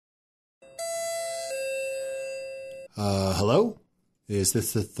Hello? Is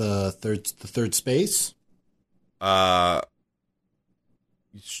this the third space? I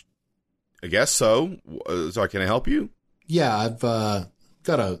guess so. So can I help you? Yeah, I've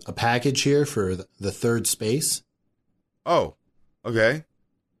got a package here for the third space. Oh, okay.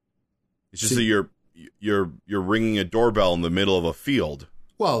 It's just that you're ringing a doorbell in the middle of a field.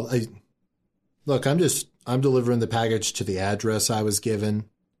 Well, I'm delivering the package to the address I was given.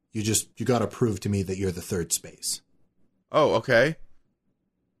 You got to prove to me that you're the third space. Oh, okay.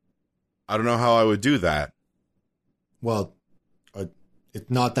 I don't know how I would do that. Well, it's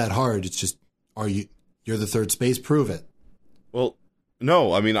not that hard. It's just, you're the third space? Prove it. Well,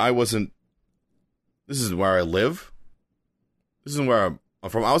 no, I mean, I wasn't. This isn't where I live. This isn't where I'm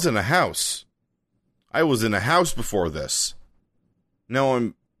from. I was in a house. I was in a house before this.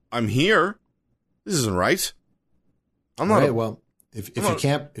 Now I'm here. This isn't right. I'm not. All right, well, if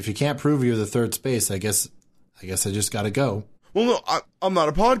you can't prove you're the third space, I guess I just got to go. Well, no, I'm not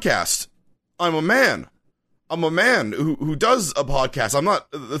a podcast. I'm a man. I'm a man who does a podcast. I'm not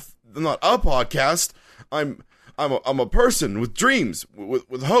a podcast. I'm a person with dreams,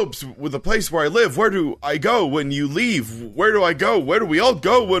 with hopes, with a place where I live. Where do I go when you leave? Where do I go? Where do we all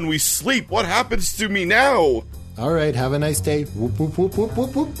go when we sleep? What happens to me now? All right, have a nice day. Whoop, whoop, whoop, whoop,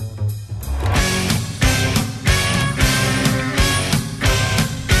 whoop, whoop.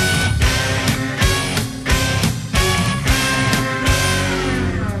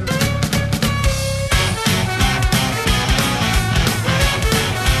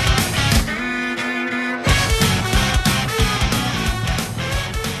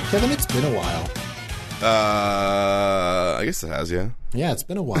 Kevin, it's been a while. I guess it has, yeah. Yeah, it's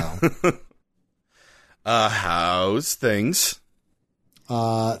been a while. How's things?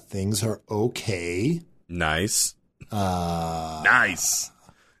 Things are okay. Nice. Nice.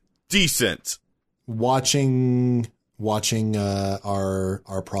 Decent. Watching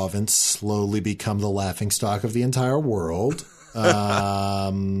our province slowly become the laughingstock of the entire world.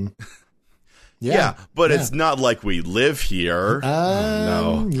 Yeah, but it's not like we live here.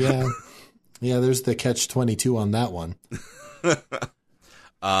 No. Yeah. Yeah, there's the catch-22 on that one.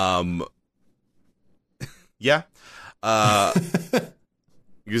 Yeah.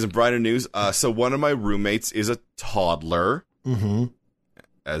 Here's some brighter news. So one of my roommates is a toddler. Mm-hmm.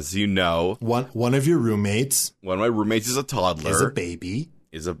 As you know. One of your roommates. One of my roommates is a toddler. Is a baby.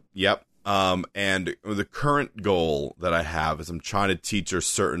 Yep. And the current goal that I have is I'm trying to teach her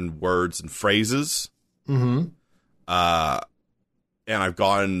certain words and phrases. Mm-hmm. And I've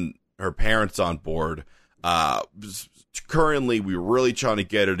gotten her parents on board. Currently, we're really trying to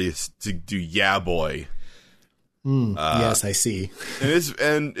get her to do "yeah, boy." Yes, I see.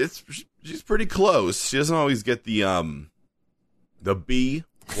 And she's pretty close. She doesn't always get the B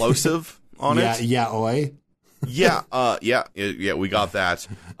plosive on it. Yeah, oi. Yeah, we got that.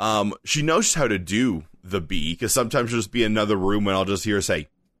 She knows how to do the B, because sometimes she'll just be in another room and I'll just hear her say,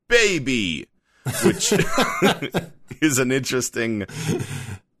 "baby," which is an interesting...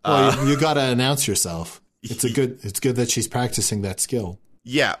 Well, you got to announce yourself. It's good that she's practicing that skill.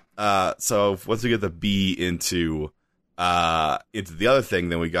 Yeah, so once we get the B into the other thing,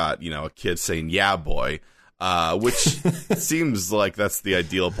 then we got, a kid saying, "yeah, boy." Which seems like that's the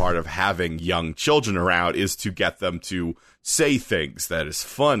ideal part of having young children around, is to get them to say things that is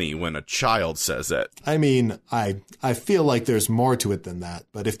funny when a child says it. I mean, I feel like there's more to it than that.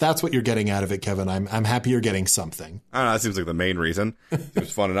 But if that's what you're getting out of it, Kevin, I'm happy you're getting something. I don't know. That seems like the main reason.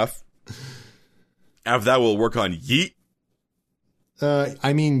 Seems fun enough. After that, we'll work on yeet.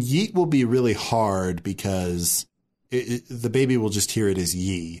 I mean, yeet will be really hard because the baby will just hear it as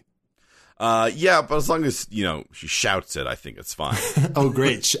yee. Yeah, but as long as, she shouts it, I think it's fine. Oh,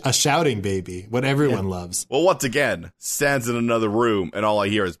 great. A shouting baby. What everyone loves. Well, once again, stands in another room and all I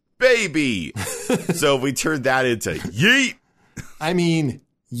hear is "baby." So if we turn that into yeet. I mean,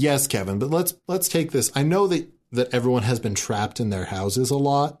 yes, Kevin, but let's take this. I know that everyone has been trapped in their houses a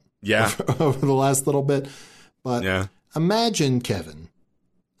lot. Yeah. Over the last little bit. But imagine, Kevin,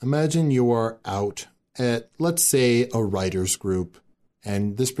 you are out at, let's say, a writer's group.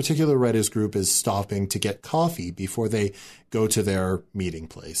 And this particular writers group is stopping to get coffee before they go to their meeting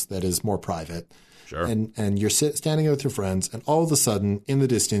place that is more private. Sure. And you're standing there with your friends, and all of a sudden, in the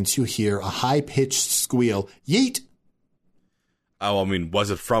distance, you hear a high-pitched squeal, "yeet!" Oh, I mean, was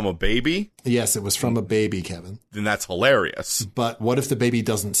it from a baby? Yes, it was from a baby, Kevin. Then that's hilarious. But what if the baby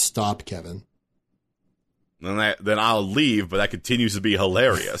doesn't stop, Kevin? Then I'll leave, but that continues to be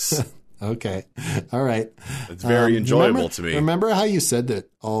hilarious. Okay. All right. It's very enjoyable to me. Remember how you said that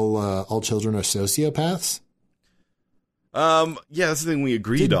all children are sociopaths? Yeah, that's the thing we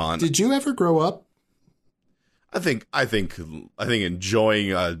agreed on. Did you ever grow up? I think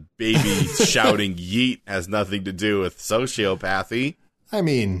enjoying a baby shouting yeet has nothing to do with sociopathy. I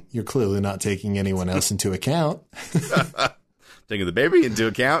mean, you're clearly not taking anyone else into account. Taking the baby into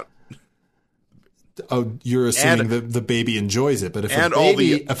account. Oh, you're assuming that the baby enjoys it, but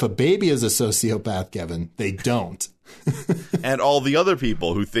if a baby is a sociopath, Kevin, they don't. And all the other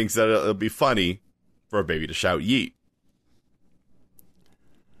people who thinks that it'll be funny for a baby to shout yeet.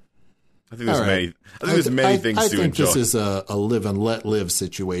 I think there's many things to enjoy. I think this is a live and let live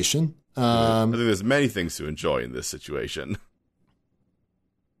situation. I think there's many things to enjoy in this situation.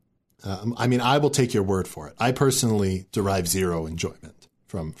 I mean, I will take your word for it. I personally derive zero enjoyment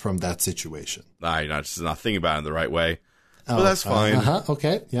from that situation. You're not thinking about it in the right way. But that's fine.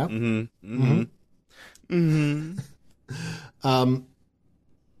 Okay. Yeah.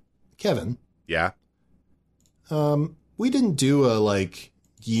 Kevin. Yeah. We didn't do a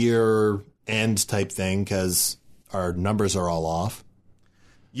year end type thing because our numbers are all off.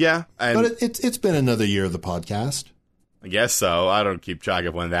 Yeah. But it's been another year of the podcast. I guess so. I don't keep track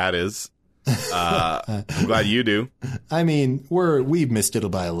of when that is. I'm glad you do. I mean, we've missed it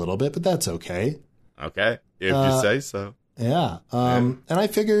by a little bit, but that's okay. Okay. If you say so. Yeah. And I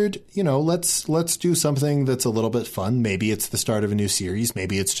figured, let's do something that's a little bit fun. Maybe it's the start of a new series.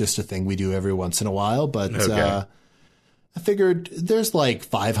 Maybe it's just a thing we do every once in a while. But I figured there's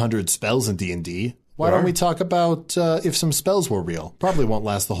 500 spells in D&D. Why don't we talk about if some spells were real? Probably won't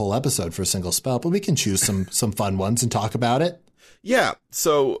last the whole episode for a single spell, but we can choose some fun ones and talk about it. Yeah.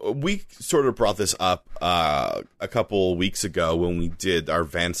 So we sort of brought this up a couple weeks ago when we did our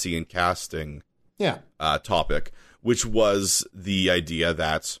Vancian casting topic, which was the idea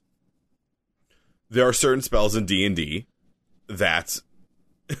that there are certain spells in D&D that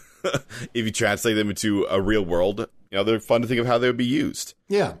if you translate them into a real world, they're fun to think of how they would be used.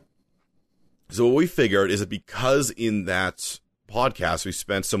 Yeah. So what we figured is that because in that podcast we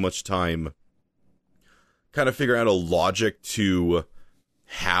spent so much time kind of figuring out a logic to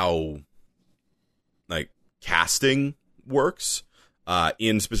how casting works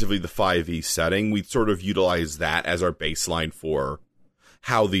in specifically the 5e setting, we sort of utilize that as our baseline for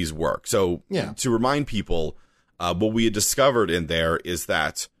how these work. So to remind people, what we had discovered in there is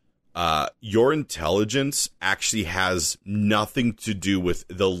that your intelligence actually has nothing to do with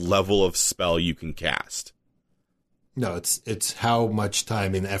the level of spell you can cast. No, it's how much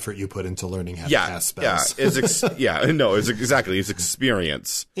time and effort you put into learning how to cast spells. It's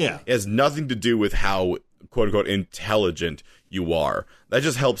experience. Yeah. It has nothing to do with how, quote unquote, intelligent you are. That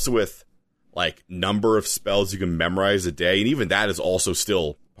just helps with number of spells you can memorize a day, and even that is also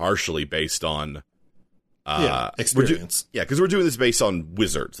still partially based on experience. Because we're doing this based on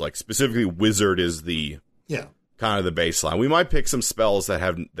wizards. Specifically, wizard is the kind of the baseline. We might pick some spells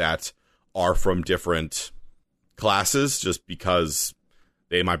that are from different classes, just because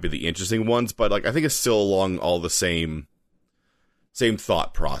they might be the interesting ones. But I think it's still along all the same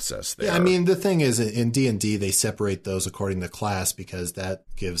thought process there. Yeah, I mean, the thing is, in D&D, they separate those according to class because that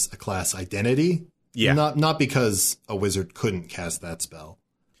gives a class identity. Yeah, not because a wizard couldn't cast that spell.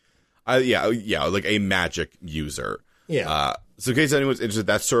 A magic user. Yeah. So in case anyone's interested,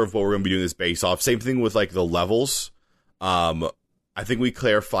 that's sort of what we're going to be doing this based off. Same thing with the levels. I think we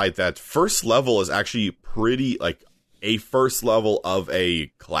clarified that first level is actually pretty, a first level of a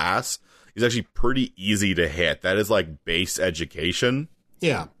class is actually pretty easy to hit. That is base education.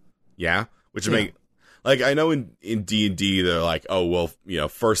 Yeah. Yeah. Which make, I know in D&D they're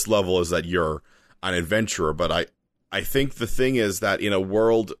first level is that you're an adventurer, but I think the thing is that in a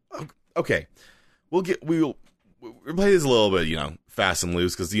world, okay, we'll play this a little bit, fast and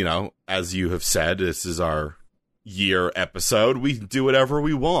loose, because, as you have said, this is our year episode. We can do whatever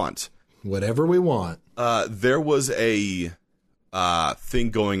we want. Whatever we want. There was a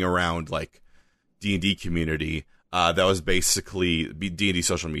thing going around D&D community that was basically D&D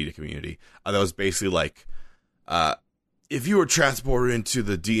social media community that was basically if you were transported into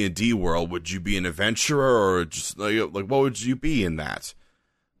the D&D world, would you be an adventurer or just what would you be in that?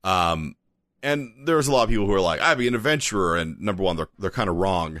 And there was a lot of people who were I'd be an adventurer, and number one, they're kind of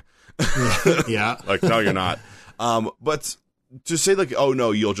wrong. Yeah. No, you're not. But to say oh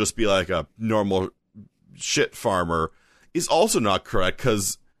no, you'll just be a normal shit farmer is also not correct,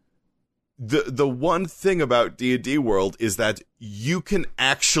 because the one thing about D&D world is that you can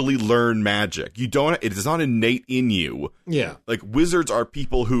actually learn magic. It is not innate in you. Yeah. Wizards are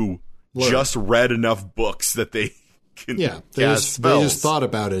people who just read enough books that they can they just thought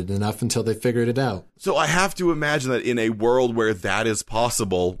about it enough until they figured it out. So I have to imagine that in a world where that is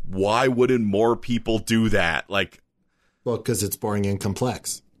possible, why wouldn't more people do that? Well, because it's boring and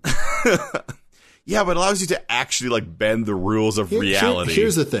complex. Yeah, but it allows you to actually like bend the rules of reality.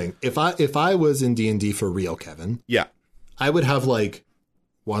 Here's the thing: if I was in D&D for real, Kevin, yeah, I would have like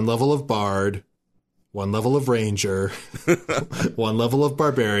one level of bard, one level of ranger, one level of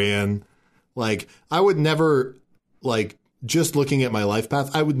barbarian. Like I would never like just looking at my life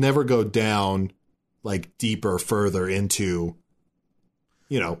path. I would never go down like deeper, further into,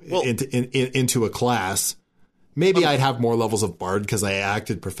 into a class. Maybe I'd have more levels of bard because I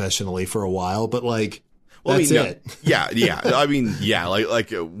acted professionally for a while, but like, that's it. Yeah. I mean, yeah,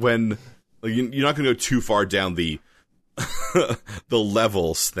 like when you're not going to go too far down the the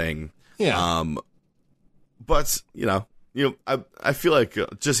levels thing. Yeah. But I feel like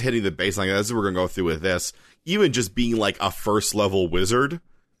just hitting the baseline, as we're going to go through with this, even just being like a first level wizard,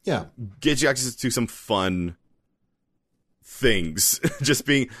 yeah, gets you access to some fun things. just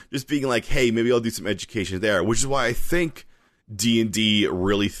being like, hey, maybe I'll do some education there, which is why I think D&D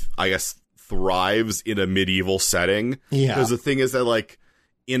really, I guess, thrives in a medieval setting. Yeah. Because the thing is that, like,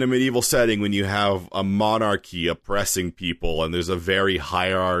 in a medieval setting, when you have a monarchy oppressing people and there's a very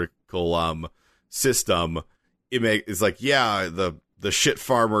hierarchical system, it's like, yeah, the shit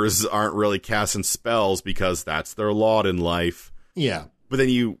farmers aren't really casting spells because that's their lot in life. Yeah. But then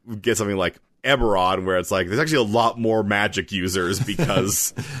you get something like Eberron, where it's like there's actually a lot more magic users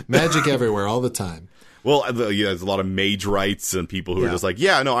because magic everywhere all the time. Well, there's a lot of mage rights and people who are just like,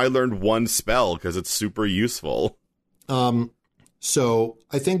 yeah, no, I learned one spell because it's super useful. So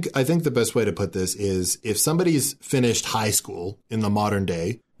I think the best way to put this is if somebody's finished high school in the modern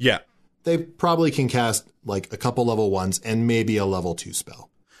day, yeah, they probably can cast like a couple level 1s and maybe a level 2 spell.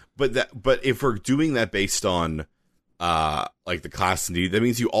 But if we're doing that based on like the class need, that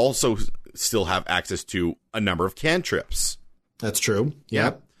means you also still have access to a number of cantrips. That's true.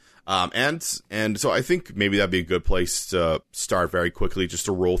 Yep. And so I think maybe that'd be a good place to start very quickly, just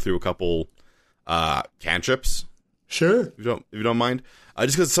to roll through a couple cantrips. Sure. If you don't mind.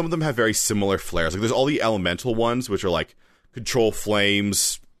 Just because some of them have very similar flares. Like there's all the elemental ones, which are like control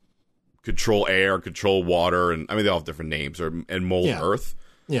flames, control air, control water, and I mean they all have different names, and mold earth.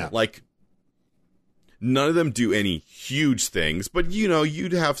 Yeah. Like none of them do any huge things, but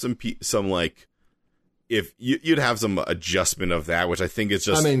you'd have some like if you'd have some adjustment of that, which I think is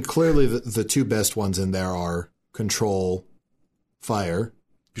just. I mean, clearly the two best ones in there are control fire.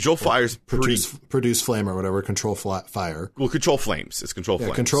 Control fire's produce flame or whatever. Control fire. Well, control flames. It's control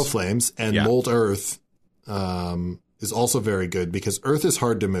flames. Control flames and mold earth is also very good because earth is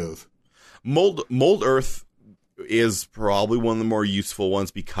hard to move. Mold earth is probably one of the more useful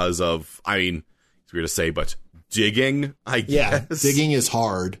ones because of, I mean, it's weird to say, but digging, I guess. Yeah, digging is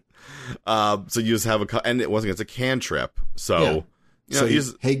hard. So you just have and it wasn't, it's a cantrip. So,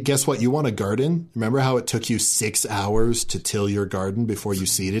 hey, guess what? You want a garden? Remember how it took you 6 hours to till your garden before you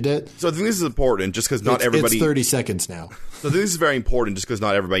seeded it? So I think this is important just because not everybody. It's 30 seconds now. So I think this is very important just because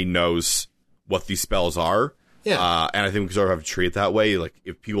not everybody knows what these spells are. Yeah. And I think we sort of have to treat it that way. Like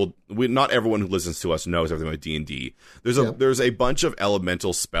if people, not everyone who listens to us knows everything about D&D. There's a bunch of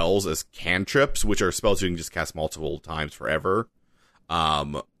elemental spells as cantrips, which are spells you can just cast multiple times forever.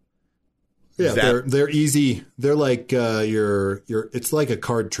 They're easy. They're like it's like a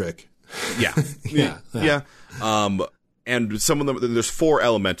card trick. Yeah. Yeah. And some of them, there's 4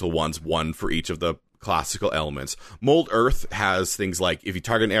 elemental ones, one for each of the classical elements. Mold earth has things like if you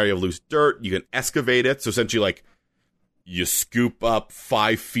target an area of loose dirt, you can excavate it. So essentially, like you scoop up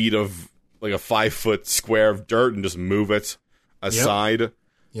 5 feet of like a 5-foot square of dirt and just move it aside.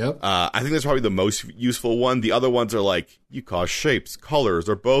 Yep. I think that's probably the most useful one. The other ones are like you cause shapes, colors,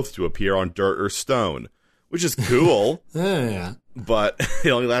 or both to appear on dirt or stone, which is cool. Yeah. But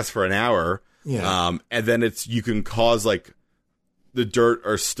it only lasts for an hour. Yeah. And then you can cause like the dirt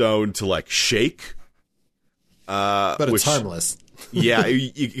or stone to like shake. But it's harmless. Yeah,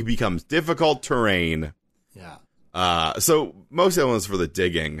 it becomes difficult terrain. Yeah. So most of them was for the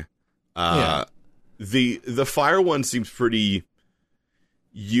digging. The fire one seems pretty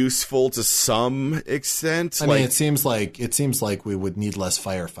useful to some extent. I mean, it seems like we would need less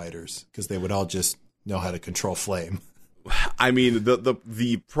firefighters because they would all just know how to control flame. I mean,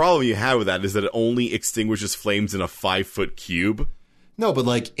 the problem you have with that is that it only extinguishes flames in a 5-foot cube. No, but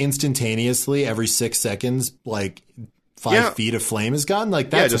like instantaneously, every 6 seconds, like 5 feet of flame is gone. Like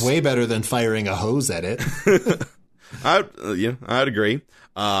that's way better than firing a hose at it. I'd agree.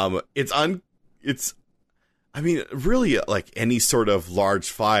 I mean, really, like any sort of large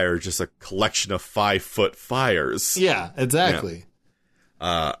fire, just a collection of 5-foot fires. Yeah, exactly.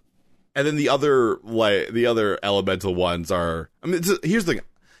 And then the other elemental ones are. I mean, here's the thing: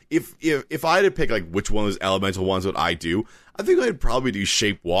 if I had to pick like which one of those elemental ones would I do, I think I'd probably do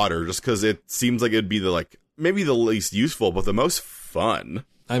shape water just because it seems like it'd be maybe the least useful, but the most fun.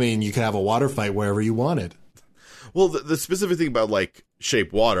 I mean, you could have a water fight wherever you wanted. Well, the specific thing about like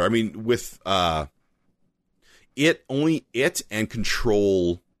shape water, I mean, with it and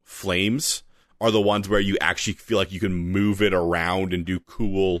control flames are the ones where you actually feel like you can move it around and do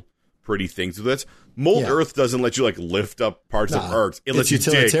cool, pretty things with it. Molten Earth doesn't let you like lift up parts of Earth. It lets you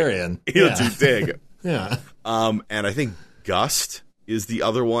utilitarian. dig. It lets you dig. Yeah. And I think Gust is the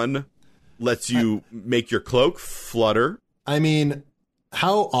other one. Lets you make your cloak flutter. I mean,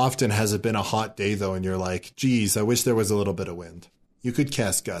 how often has it been a hot day though, and you're like, geez, I wish there was a little bit of wind. You could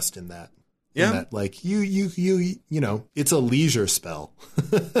cast Gust in that. Yeah. Like you know, it's a leisure spell.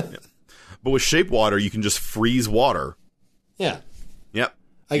 Yeah. But with shape water, you can just freeze water. Yeah. Yep.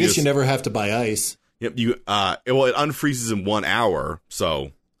 I guess you never have to buy ice. Yep. It unfreezes in 1 hour.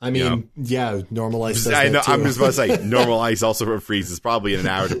 So I mean, yeah, normal ice does I know. that too. I'm just about to say normal ice also freezes probably in an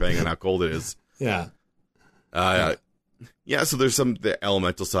hour depending on how cold it is. Yeah. Yeah. So there's the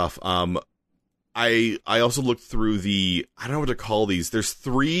elemental stuff. I also looked through I don't know what to call these. There's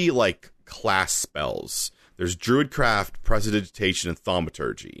 3 like class spells. There's Druidcraft, Prestidigitation, and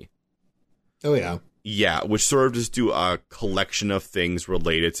Thaumaturgy. Oh yeah. Yeah, which sort of just do a collection of things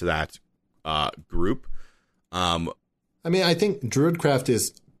related to that group. I mean, I think Druidcraft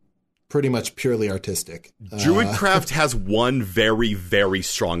is pretty much purely artistic. Druidcraft has one very, very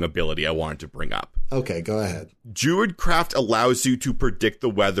strong ability I wanted to bring up. Okay, go ahead. Druidcraft allows you to predict the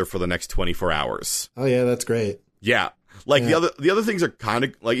weather for the next 24 hours. Oh yeah, that's great. Yeah. Like the other things are kind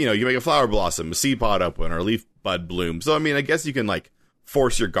of like, you make a flower blossom, a seed pod open, or a leaf bud bloom. So I mean, I guess you can like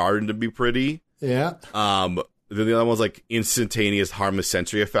force your garden to be pretty. Yeah. Then the other one's like instantaneous harmless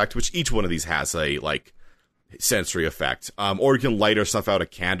sensory effect, which each one of these has a like sensory effect. Or you can light or snuff out a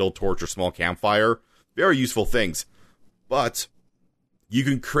candle, torch, or small campfire. Very useful things. But you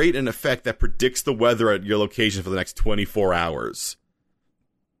can create an effect that predicts the weather at your location for the next 24 hours.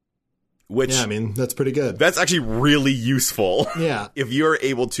 Which, yeah, I mean, that's pretty good. That's actually really useful. Yeah. If you're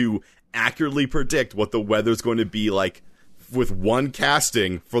able to accurately predict what the weather's going to be like with one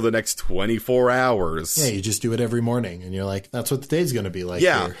casting for the next 24 hours. Yeah, you just do it every morning, and you're like, that's what the day's going to be like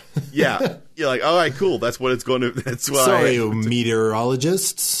yeah. here. Yeah. You're like, all right, cool. That's what it's going to... That's what Sorry,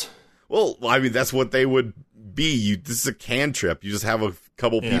 meteorologists. Well, I mean, that's what they would be. This is a cantrip. You just have a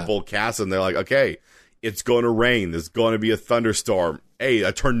couple people cast, and they're like, okay, it's going to rain. There's going to be a thunderstorm. Hey,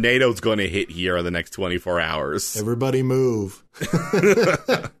 a tornado's going to hit here in the next 24 hours. Everybody move.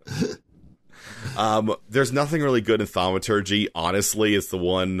 There's nothing really good in Thaumaturgy. Honestly, it's the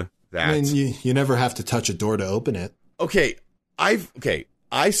one that... I mean, you never have to touch a door to open it. Okay,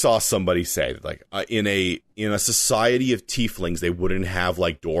 I saw somebody say that, like, in a society of tieflings, they wouldn't have,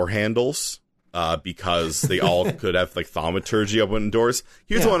 like, door handles, because they all could have, like, Thaumaturgy open doors.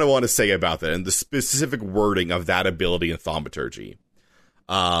 Here's what I want to say about that, and the specific wording of that ability in Thaumaturgy.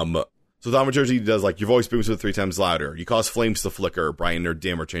 So Thaumaturgy does, like, your voice booms with 3 times louder. You cause flames to flicker, brighten or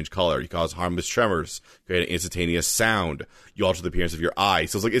dim or change color. You cause harmless tremors, create an instantaneous sound. You alter the appearance of your eye.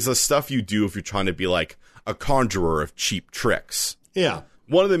 So it's the stuff you do if you're trying to be, like, a conjurer of cheap tricks. Yeah.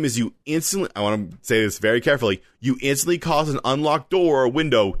 One of them is you instantly, I want to say this very carefully, you instantly cause an unlocked door or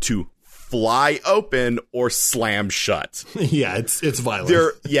window to fly open or slam shut. Yeah, it's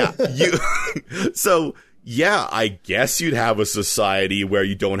violent. So... Yeah, I guess you'd have a society where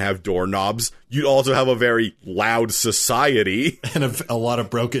you don't have doorknobs. You'd also have a very loud society. And a lot of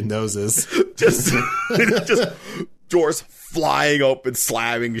broken noses. just doors flying open,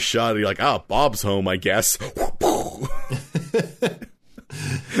 slamming shut. And you're like, Bob's home, I guess.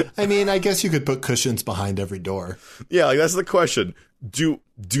 I mean, I guess you could put cushions behind every door. Yeah, like that's the question. Do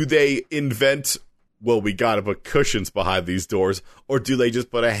they invent... Well, we gotta put cushions behind these doors, or do they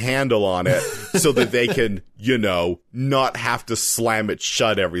just put a handle on it so that they can, not have to slam it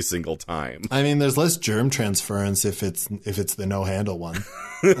shut every single time? I mean, there's less germ transference if it's the no handle one.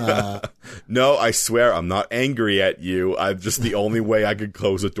 No, I swear I'm not angry at you. I'm just the only way I could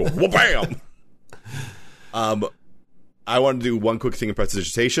close a door. Well, bam! I want to do one quick thing in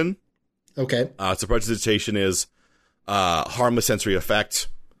Prestidigitation. Okay. So Prestidigitation is harmless sensory effect.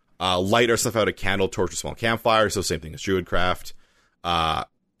 Light or snuff out a candle, torch, or small campfire. So same thing as Druidcraft.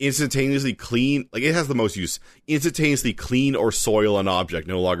 Instantaneously clean, like it has the most use. Instantaneously clean or soil an object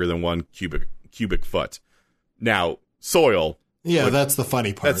no longer than 1 cubic foot. Now, soil. Yeah, that's the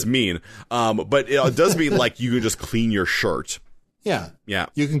funny part. That's mean. But it does mean like you can just clean your shirt. Yeah. Yeah.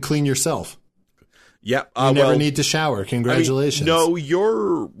 You can clean yourself. Yeah. You never need to shower. Congratulations. I mean, no,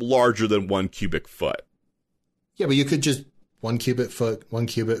 you're larger than 1 cubic foot. Yeah, but you could just 1 cubic foot, 1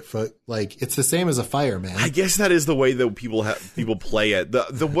 cubic foot. Like, it's the same as a fire, man. I guess that is the way that people play it.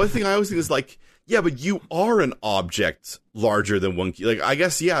 The one thing I always think is like, yeah, but you are an object larger than 1 cubic. Like, I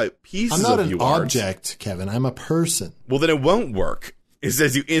guess, yeah, pieces of you are. I'm not an object, Kevin. I'm a person. Well, then it won't work. It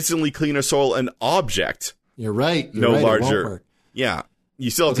says you instantly clean or soil an object. You're right. No right, larger. It won't work. Yeah. You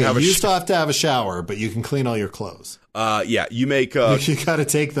still have to have you still have to have a shower, but you can clean all your clothes. Yeah, you make... you got to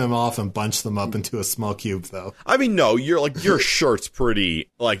take them off and bunch them up into a small cube, though. I mean, no, your shirt's pretty...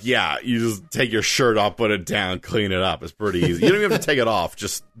 Like, yeah, you just take your shirt off, put it down, clean it up. It's pretty easy. You don't even have to take it off.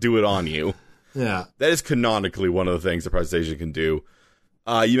 Just do it on you. Yeah. That is canonically one of the things the presentation can do.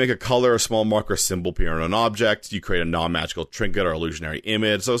 You make a color, a small mark, or symbol appear on an object. You create a non-magical trinket or illusionary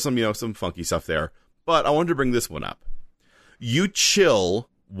image. So some funky stuff there. But I wanted to bring this one up. You chill,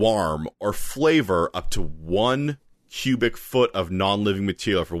 warm, or flavor up to 1 cubic foot of non-living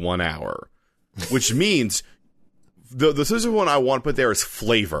material for 1 hour. Which means the specific one I want to put there is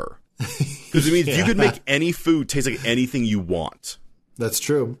flavor. Because it means you could make any food taste like anything you want. That's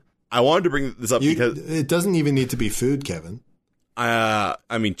true. I wanted to bring this up because... It doesn't even need to be food, Kevin. I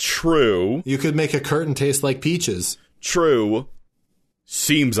mean, true. You could make a curtain taste like peaches. True.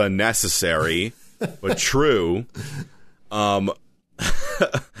 Seems unnecessary, but true. I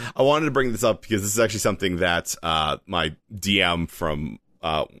wanted to bring this up because this is actually something that my DM from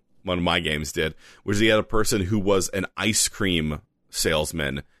one of my games did, which he had a person who was an ice cream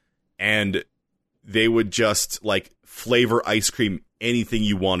salesman, and they would just like flavor ice cream anything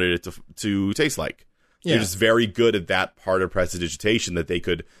you wanted it to taste like. Yeah. They're just very good at that part of prestidigitation, that they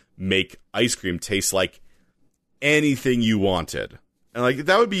could make ice cream taste like anything you wanted. And like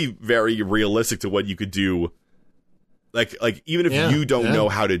that would be very realistic to what you could do. Like even if you don't know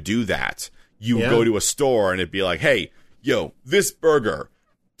how to do that, you go to a store and it'd be like, hey, yo, this burger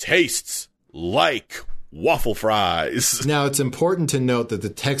tastes like waffle fries. Now, it's important to note that the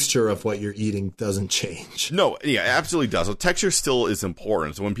texture of what you're eating doesn't change. No, yeah, it absolutely does. So texture still is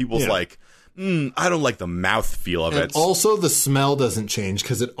important. So when people's like, I don't like the mouthfeel of it. Also, the smell doesn't change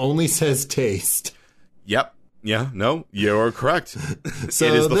because it only says taste. Yep. Yeah, no, you're correct. So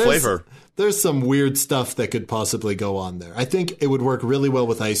it is the flavor. There's some weird stuff that could possibly go on there. I think it would work really well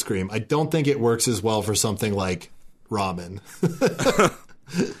with ice cream. I don't think it works as well for something like ramen.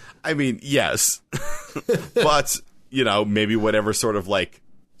 I mean, yes. But, maybe whatever sort of like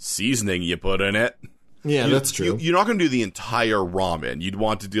seasoning you put in it. Yeah, that's true. You're not going to do the entire ramen. You'd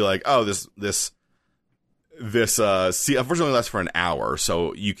want to do like, oh, this unfortunately lasts for an hour,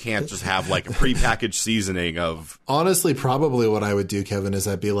 so you can't just have like a prepackaged seasoning of... Honestly, probably what I would do, Kevin, is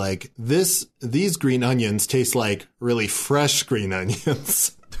I'd be like, these green onions taste like really fresh green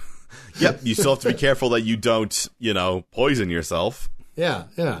onions. Yep, you still have to be careful that you don't, poison yourself. Yeah.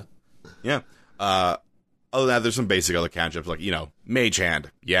 Other than that, there's some basic other cantrips, like, Mage Hand.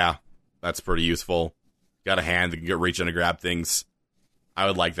 Yeah, that's pretty useful. Got a hand that can reach in and grab things. I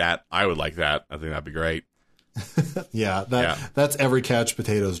would like that. I think that'd be great. That's every couch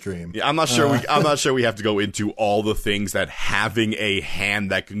potato's dream. Yeah, I'm not sure we have to go into all the things that having a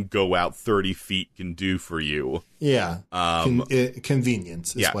hand that can go out 30 feet can do for you. Yeah.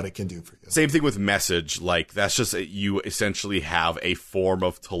 Convenience is what it can do for you. Same thing with message. Like, that's just you essentially have a form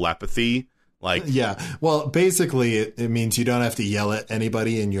of telepathy. Like, yeah. Well, basically it means you don't have to yell at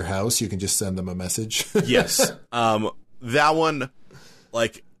anybody in your house. You can just send them a message. Yes. That one,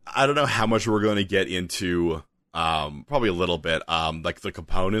 like, I don't know how much we're going to get into, probably a little bit, like the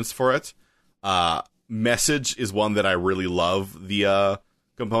components for it. Message is one that I really love the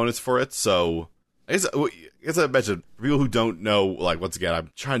components for it. So I guess I mentioned, for people who don't know, like, once again, I'm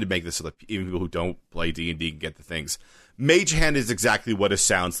trying to make this so that even people who don't play D&D can get the things. Mage Hand is exactly what it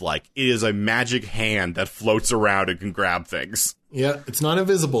sounds like. It is a magic hand that floats around and can grab things. Yeah, it's not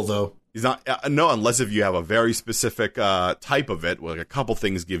invisible, though. He's not no, unless if you have a very specific type of it. Like a couple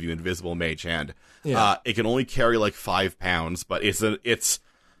things give you invisible mage hand. Yeah. It can only carry like 5 pounds, but it's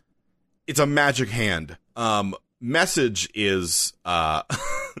a magic hand. Message is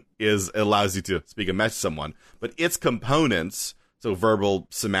it allows you to speak a message to someone, but its components, so verbal,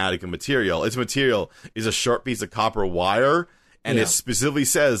 somatic, and material. Its material is a short piece of copper wire. And it specifically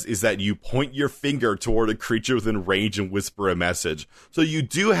says is that you point your finger toward a creature within range and whisper a message. So you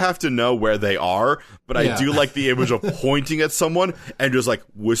do have to know where they are, but I do like the image of pointing at someone and just like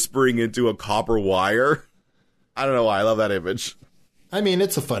whispering into a copper wire. I don't know why. I love that image. I mean,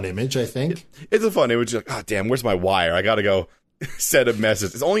 it's a fun image, I think. It's a fun image. Like, oh, damn, where's my wire? I got to go send a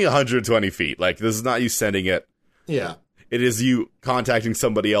message. It's only 120 feet. Like, this is not you sending it. Yeah. It is you contacting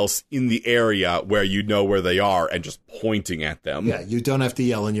somebody else in the area where you know where they are and just pointing at them. Yeah, you don't have to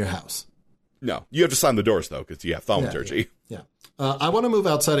yell in your house. No, you have to slam the doors, though, because you have thaumaturgy. Yeah. I want to move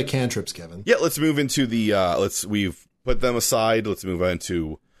outside of cantrips, Kevin. Yeah, let's move into the, we've put them aside. Let's move on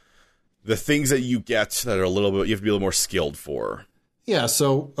to the things that you get that are a little bit, you have to be a little more skilled for. Yeah,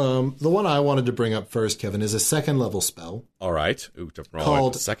 so the one I wanted to bring up first, Kevin, is a second level spell. All right.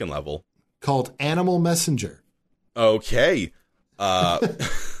 Called second level. Called Animal Messenger. Okay.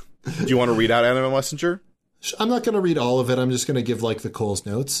 Do you want to read out Animal Messenger? I'm not going to read all of it. I'm just going to give like the Cole's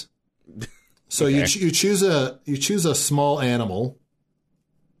notes. So Okay. you choose a small animal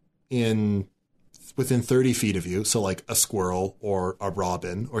within 30 feet of you. So like a squirrel or a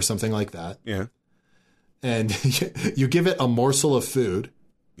robin or something like that. Yeah. And you give it a morsel of food.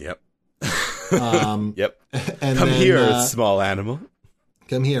 Yep. Yep. And Come then, here, small animal.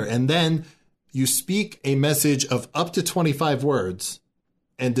 Come here. And then you speak a message of up to 25 words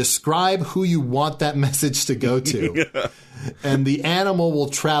and describe who you want that message to go to. And the animal will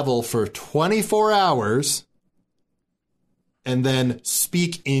travel for 24 hours and then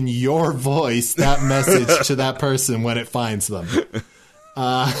speak in your voice that message to that person when it finds them.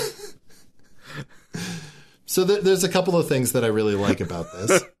 So there's a couple of things that I really like about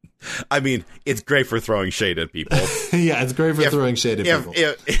this. I mean, it's great for throwing shade at people. Yeah, it's great for throwing shade at people.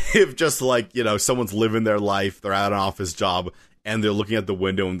 If just like, someone's living their life, they're at an office job, and they're looking at the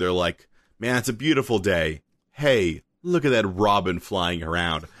window and they're like, man, it's a beautiful day. Hey, look at that robin flying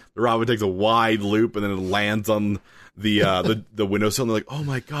around. The robin takes a wide loop and then it lands on the windowsill, and they're like, oh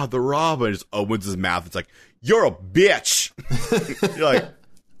my God, the robin just opens his mouth. It's like, you're a bitch. You're like,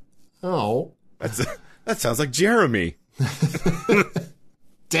 oh, that sounds like Jeremy.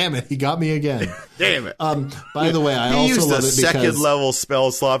 Damn it, he got me again. Damn it. By the way, I he also used love a it because second level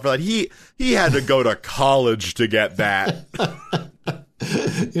spell slot for that. He had to go to college to get that.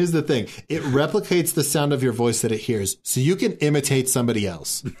 Here's the thing. It replicates the sound of your voice that it hears, so you can imitate somebody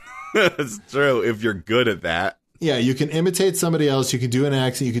else. It's true, if you're good at that. Yeah, you can imitate somebody else. You can do an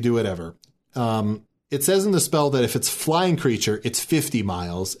accent. You can do whatever. It says in the spell that if it's flying creature, it's 50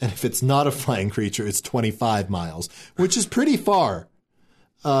 miles. And if it's not a flying creature, it's 25 miles, which is pretty far.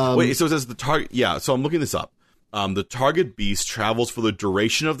 Wait, so it says the target... Yeah, so I'm looking this up. The target beast travels for the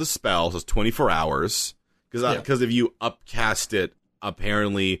duration of the spell, so it's 24 hours. Because if you upcast it,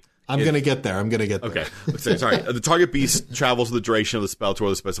 apparently... I'm going to get there. Okay. Sorry. The target beast travels for the duration of the spell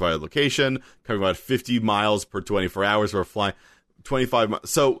toward the specified location, covering about 50 miles per 24 hours for flying 25 miles.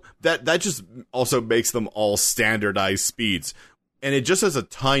 So that just also makes them all standardized speeds. And it just has a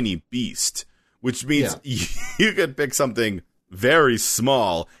tiny beast, which means you could pick something very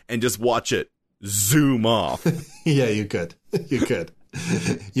small and just watch it zoom off. Yeah, you could. You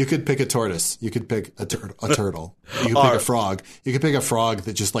could pick a tortoise. You could pick a turtle. You could pick a frog. You could pick a frog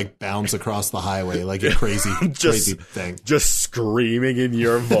that just like bounds across the highway like a crazy thing. Just screaming in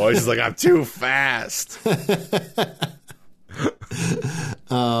your voice like, I'm too fast.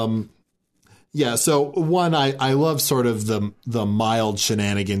 Yeah, so one, I love sort of the mild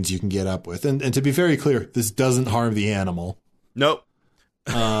shenanigans you can get up with. And to be very clear, this doesn't harm the animal. Nope.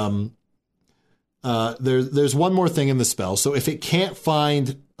 There's one more thing in the spell. So if it can't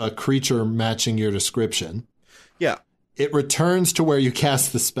find a creature matching your description, it returns to where you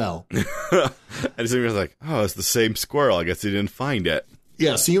cast the spell. And so you're like, oh, it's the same squirrel. I guess he didn't find it.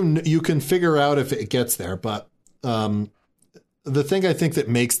 Yeah, so you can figure out if it gets there. But the thing I think that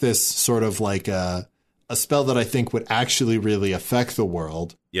makes this sort of like a spell that I think would actually really affect the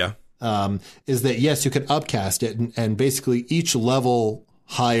world, is that yes, you can upcast it, and basically each level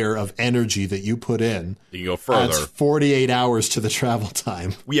higher of energy that you put in, you can go further. Adds 48 hours to the travel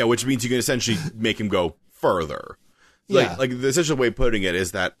time. Yeah, which means you can essentially make him go further. Like the essential way of putting it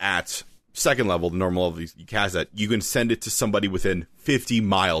is that at second level, the normal level you cast that, you can send it to somebody within 50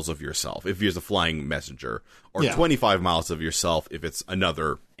 miles of yourself if you're a flying messenger, or 25 miles of yourself if it's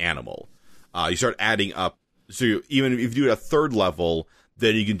another animal. You start adding up. So even if you do it at third level,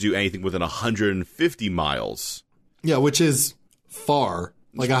 then you can do anything within 150 miles. Yeah, which is far.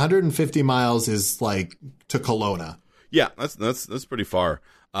 Like 150 miles is like to Kelowna. Yeah, that's pretty far.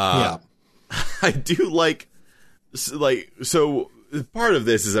 I do like so part of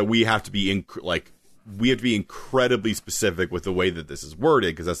this is that we have to be incredibly specific with the way that this is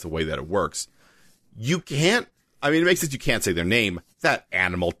worded, because that's the way that it works. You can't. I mean, it makes sense. You can't say their name. That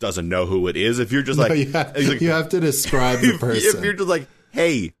animal doesn't know who it is. If you're just like, you have to describe the person. If you're just like,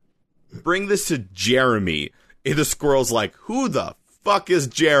 hey, bring this to Jeremy, and the squirrel's like, who the fuck is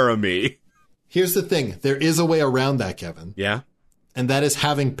Jeremy? Here's the thing. There is a way around that, Kevin. Yeah. And that is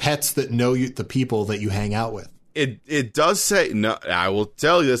having pets that know the people that you hang out with. It does say, no, I will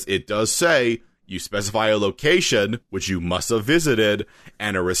tell you this, it does say you specify a location, which you must have visited,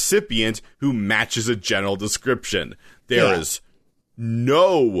 and a recipient who matches a general description. there is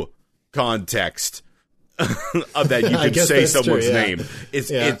no context of that you can say someone's name.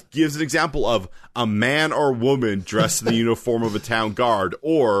 It gives an example of a man or woman dressed in the uniform of a town guard,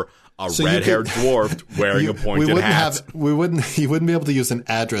 or a red-haired dwarf wearing a pointed hat. You wouldn't be able to use an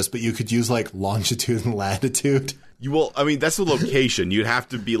address, but you could use like longitude and latitude. You will. I mean, that's the location. You'd have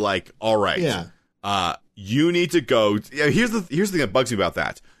to be like, all right, you need to go. Here's the thing that bugs me about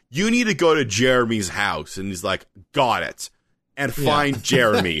that. You need to go to Jeremy's house, and he's like, got it. And find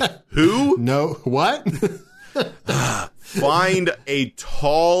Jeremy. Who? No, what? Find a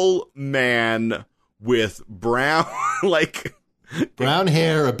tall man with brown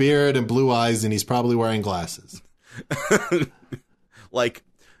hair, a beard, and blue eyes, and he's probably wearing glasses. And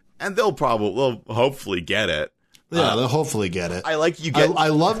they'll hopefully get it. Yeah, they'll hopefully get it. I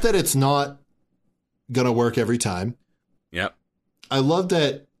love that it's not gonna work every time. Yep. I love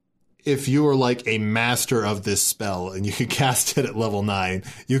that. If you were like a master of this spell and you could cast it at level 9,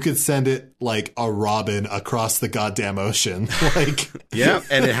 you could send it like a robin across the goddamn ocean. Yeah,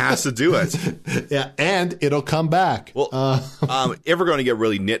 and it has to do it. Yeah, and it'll come back. Well, if we're going to get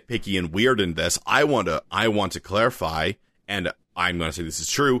really nitpicky and weird in this, I want to clarify, and I'm going to say this is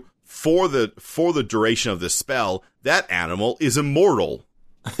true, for the duration of this spell, that animal is immortal.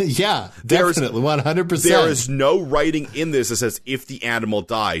 Yeah, definitely, 100%. There is no writing in this that says if the animal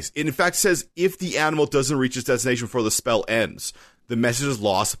dies. It in fact says if the animal doesn't reach its destination before the spell ends, the message is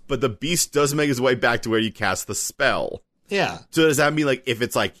lost, but the beast does make its way back to where you cast the spell. Yeah. So does that mean like if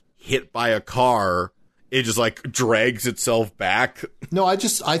it's like hit by a car, it just like drags itself back? No, I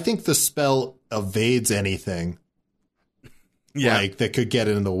think the spell evades anything. Yeah. Like that could get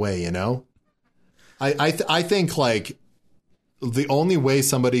in the way, you know? I think like the only way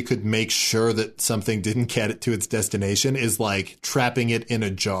somebody could make sure that something didn't get it to its destination is like trapping it in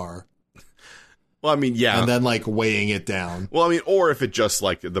a jar. Well, I mean, yeah. And then like weighing it down. Well, I mean, or if it just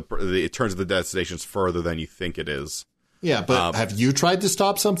like it turns the destinations further than you think it is. Yeah, but have you tried to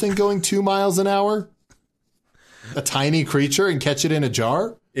stop something going 2 miles an hour? A tiny creature and catch it in a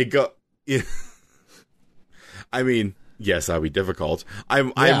jar? I mean, yes, that'd be difficult. I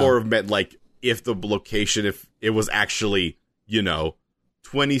more have meant like if the location, if it was actually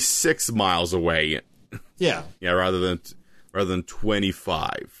 26 miles away. Yeah. Yeah, rather than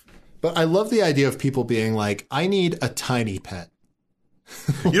 25. But I love the idea of people being like, I need a tiny pet.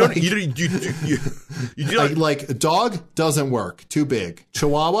 Like dog doesn't work. Too big.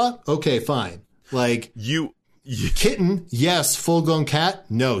 Chihuahua? Okay, fine. Like kitten? Yes. Full-grown cat?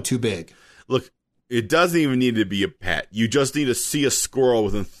 No, too big. Look, it doesn't even need to be a pet. You just need to see a squirrel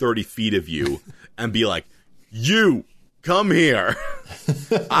within 30 feet of you and be like, you come here.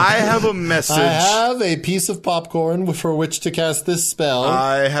 I have a message. I have a piece of popcorn for which to cast this spell.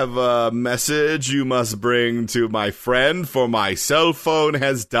 I have a message you must bring to my friend, for my cell phone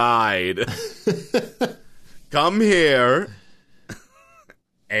has died. Come here.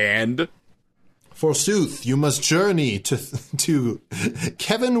 And forsooth, you must journey to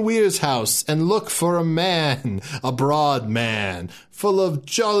Kevin Weir's house and look for a man, a broad man, full of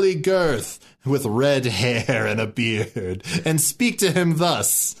jolly girth, with red hair and a beard, and speak to him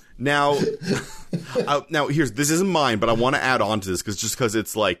thus. Now, this isn't mine, but I want to add on to this because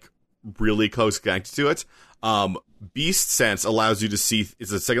it's like really close connected to it. Beast Sense allows you to see.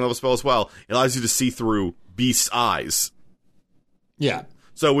 It's a second level spell as well. It allows you to see through Beast's eyes. Yeah.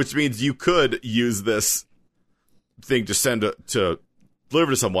 So, which means you could use this thing to send to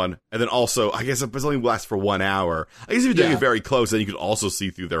deliver to someone, and then also, I guess it only lasts for 1 hour. I guess if you're doing it very close, then you could also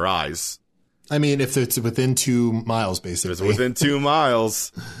see through their eyes. I mean, if it's within 2 miles, basically. If it's within 2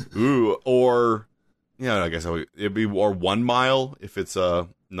 miles. Ooh, or, I guess it'd be or 1 mile if it's not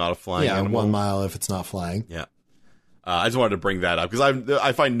a flying animal. 1 mile if it's not flying. Yeah. I just wanted to bring that up, because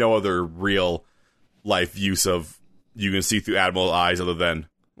I find no other real life use of you can see through animal eyes other than,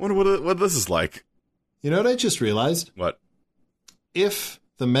 I wonder what this is like. You know what I just realized? What? If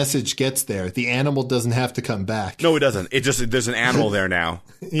the message gets there, the animal doesn't have to come back. No, it doesn't. There's an animal there now.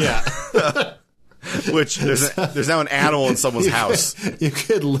 Yeah. Which there's now an animal in someone's house. You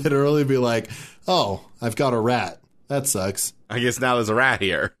could literally be like, oh, I've got a rat. That sucks. I guess now there's a rat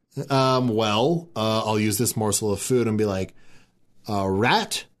here. I'll use this morsel of food and be like,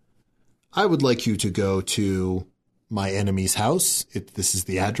 rat, I would like you to go to my enemy's house. This is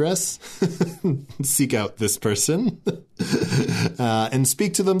the address. Seek out this person and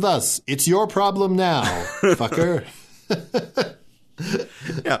speak to them thus. It's your problem now, fucker.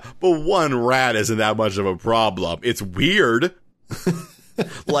 Yeah, but one rat isn't that much of a problem. It's weird.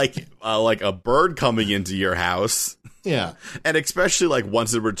 like a bird coming into your house. Yeah. And especially like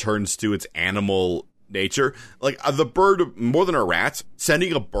once it returns to its animal nature. Like the bird, more than a rat,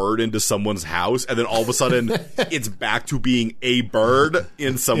 sending a bird into someone's house and then all of a sudden it's back to being a bird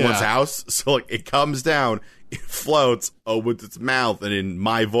in someone's house. So like it comes down, it floats, opens its mouth, and in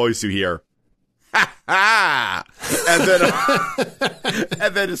my voice you hear, ha ha!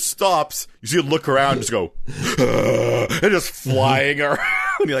 And then it stops. You see it look around and just go, and just flying around.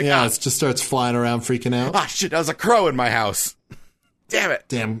 You're like, it just starts flying around, freaking out. Ah, shit, there's a crow in my house. Damn it.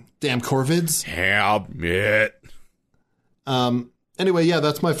 Damn corvids. Damn it. Anyway,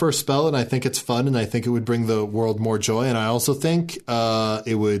 that's my first spell, and I think it's fun, and I think it would bring the world more joy, and I also think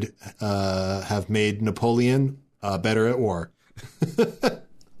it would have made Napoleon better at war.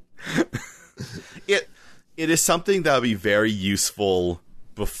 It is something that would be very useful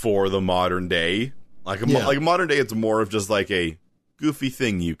before the modern day. Like modern day, it's more of just like a goofy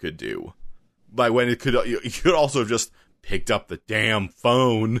thing you could do. Like when you could also have just picked up the damn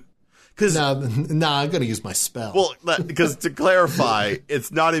phone. I'm gonna use my spell. Well, because to clarify,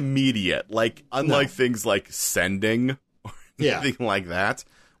 it's not immediate. Like unlike things like sending or anything like that,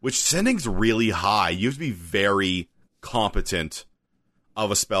 which sending's really high. You have to be very competent of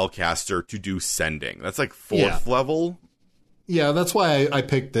a spellcaster to do sending. That's like 4th level. Yeah, that's why I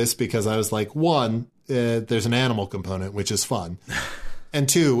picked this, because I was like, 1, there's an animal component, which is fun, and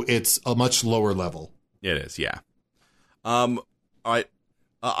 2, it's a much lower level. It is, yeah. All right.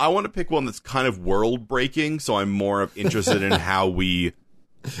 I want to pick one that's kind of world breaking, so I'm more interested in how we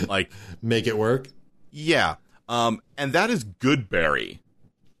like make it work. Yeah. And that is Goodberry.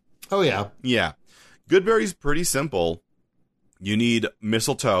 Oh yeah. Yeah. Goodberry's pretty simple. You need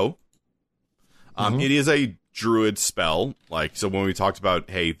mistletoe. It is a druid spell. Like, so when we talked about,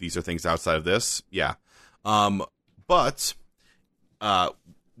 hey, these are things outside of this. Yeah. But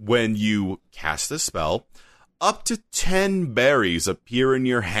when you cast this spell, up to 10 berries appear in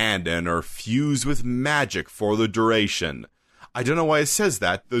your hand and are fused with magic for the duration. I don't know why it says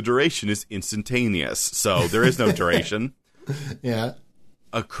that. The duration is instantaneous, so there is no duration. Yeah.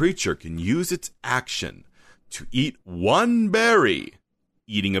 A creature can use its action to eat 1 berry.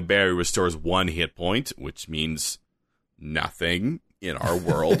 Eating a berry restores 1 hit point, which means nothing in our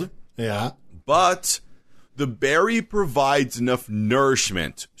world. Yeah. But the berry provides enough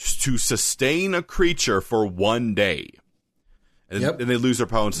nourishment to sustain a creature for 1 day. And they lose their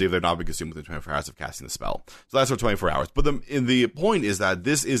potency if they're not been consumed within 24 hours of casting the spell. So that's for 24 hours. But the point is that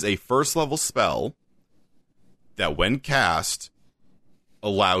this is a first level spell that when cast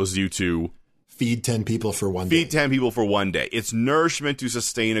allows you to feed 10 people for 1 day. Feed 10 people for 1 day. It's nourishment to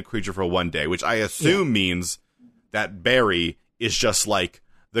sustain a creature for 1 day, which I assume means that berry is just like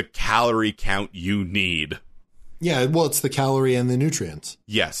the calorie count you need. Yeah, well, it's the calorie and the nutrients.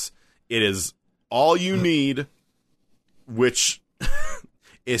 Yes, it is all you need, which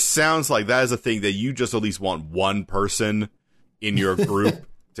it sounds like that is a thing that you just at least want one person in your group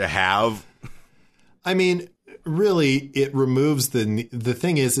to have. I mean, really, it removes the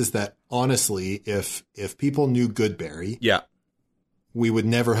thing is that honestly, if people knew Goodberry, we would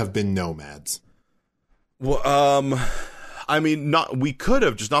never have been nomads. Well, I mean, we could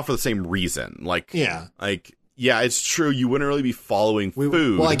have, just not for the same reason. Yeah, it's true. You wouldn't really be following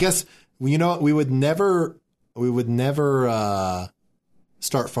food. Well, I guess we would never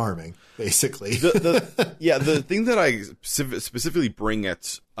start farming. Basically, the thing that I specifically bring up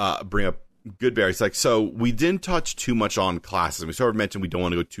Goodberry is like, so we didn't touch too much on classes. We sort of mentioned we don't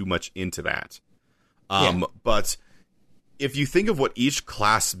want to go too much into that. But if you think of what each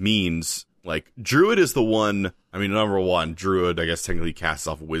class means, like Druid is the one. I mean, number 1, Druid, I guess technically casts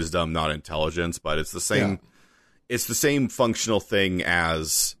off wisdom, not intelligence, but it's the same. Yeah. It's the same functional thing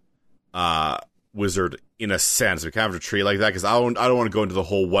as Wizard in a sense. We kind of have to treat it like that because I don't want to go into the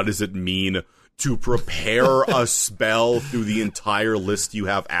whole what does it mean to prepare a spell through the entire list you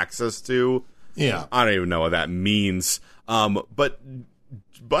have access to. Yeah, I don't even know what that means. But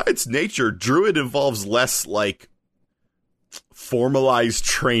by its nature, Druid involves less like formalized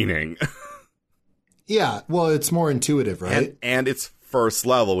training. Yeah, well, it's more intuitive, right? And it's first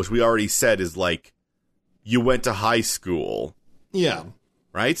level, which we already said is like you went to high school. Yeah.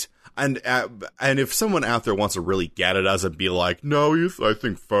 Right? And if someone out there wants to really get at us and be like, no, I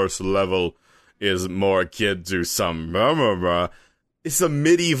think first level is more akin to some it's a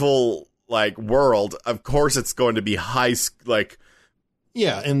medieval like world. Of course it's going to be high like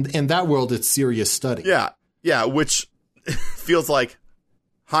yeah, and in that world it's serious study. Yeah, which feels like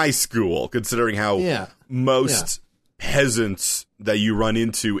high school, considering how most peasants that you run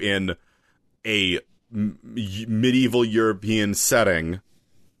into in a medieval European setting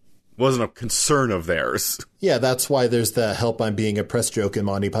wasn't a concern of theirs. Yeah, that's why there's the help I'm being oppressed joke in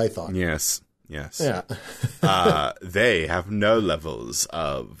Monty Python. Yes. Yes. Yeah. They have no levels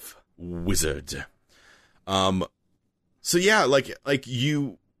of wizard. So yeah, like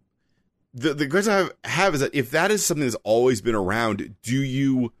you, the question I have is that if that is something that's always been around, do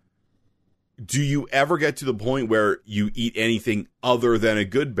you ever get to the point where you eat anything other than a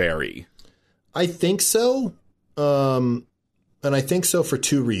good berry? I think so. And I think so for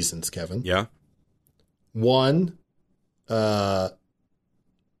two reasons, Kevin. Yeah. One, as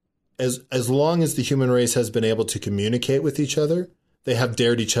long as the human race has been able to communicate with each other, they have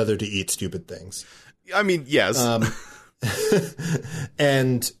dared each other to eat stupid things. I mean, yes.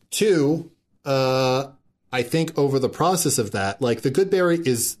 And two, I think over the process of that, like the good berry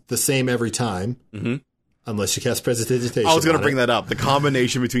is the same every time, unless you cast prestidigitation. I was going to bring that up. The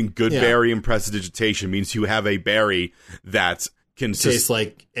combination between good berry and prestidigitation means you have a berry that can taste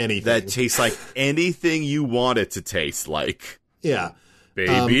like anything. That tastes like anything you want it to taste like. Yeah,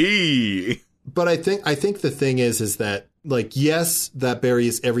 baby. But I think the thing is that, like, yes, that berry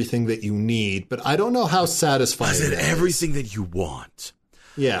is everything that you need, but I don't know how satisfying it is. Everything that you want.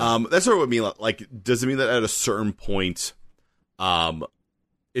 Yeah. That's sort of what I mean. Like, does it mean that at a certain point,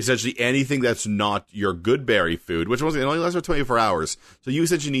 essentially anything that's not your good berry food, which it only lasts for 24 hours, so you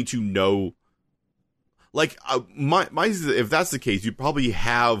essentially need to know, like, if that's the case, you probably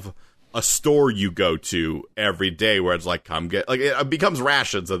have a store you go to every day where it's like, come get, like, it becomes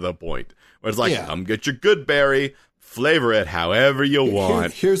rations at the point where it's like, come get your good berry, flavor it however you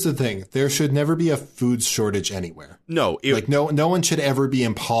want. Here's the thing. There should never be a food shortage anywhere. No. No one should ever be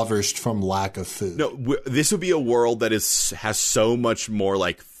impoverished from lack of food. No, this would be a world that has so much more,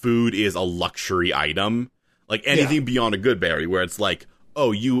 like, food is a luxury item. Like, anything beyond a good berry, where it's like,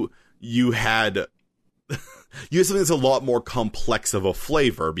 oh, you had... You have something that's a lot more complex of a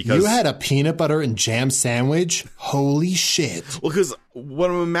flavor because... You had a peanut butter and jam sandwich? Holy shit. Well, because what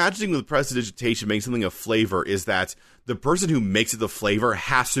I'm imagining with prestidigitation making something a flavor is that the person who makes it the flavor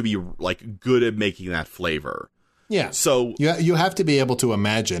has to be, like, good at making that flavor. Yeah. So... You have to be able to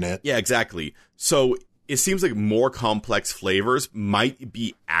imagine it. Yeah, exactly. So it seems like more complex flavors might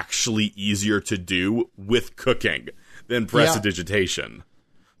be actually easier to do with cooking than prestidigitation. Yeah.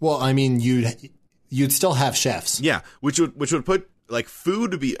 Well, I mean, you'd still have chefs. Yeah, which would put, like,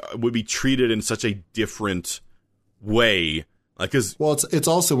 food would be treated in such a different way. Like, it's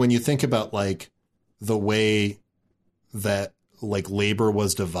also when you think about, like, the way that, like, labor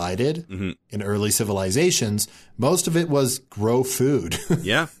was divided in early civilizations, most of it was grow food.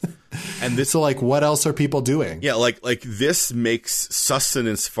 Yeah. And so, like, what else are people doing? Yeah, like this makes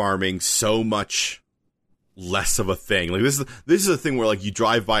sustenance farming so much less of a thing. Like, this is a thing where, like, you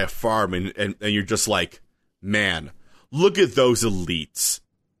drive by a farm and you're just like, man, look at those elites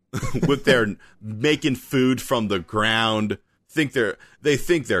with their making food from the ground. They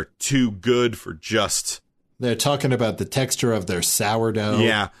think they're too good for just... They're talking about the texture of their sourdough.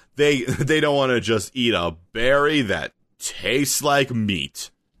 Yeah, they don't want to just eat a berry that tastes like meat.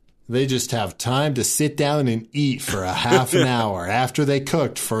 They just have time to sit down and eat for a half an hour after they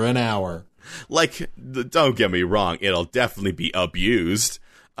cooked for an hour. Like, don't get me wrong, it'll definitely be abused.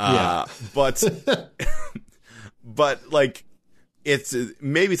 But like, it's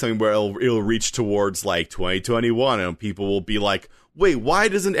maybe something where it'll reach towards, like, 2021 and people will be like, wait, why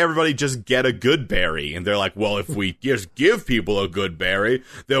doesn't everybody just get a good berry? And they're like, well, if we just give people a good berry,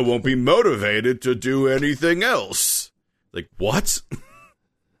 they won't be motivated to do anything else. Like, what?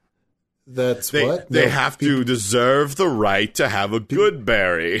 They have to deserve the right to have a good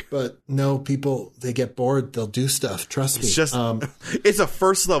berry. But no, people, they get bored. They'll do stuff. Trust me. It's just, it's a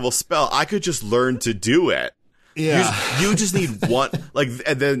first level spell. I could just learn to do it. Yeah. You just need one, like,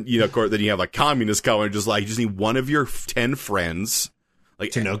 and then, you know, of course, then you have, like, communists coming, just like, you just need one of your 10 friends,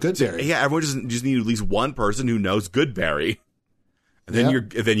 like, to know good berry. Yeah, everyone just need at least one person who knows good berry. And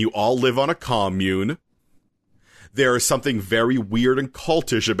then you all live on a commune. There is something very weird and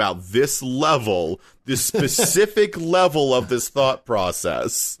cultish about this level, this specific level of this thought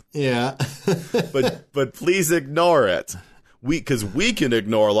process. Yeah. but please ignore it. Because we can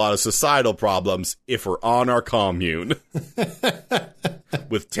ignore a lot of societal problems if we're on our commune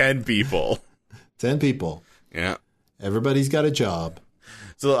with 10 people. 10 people. Yeah. Everybody's got a job.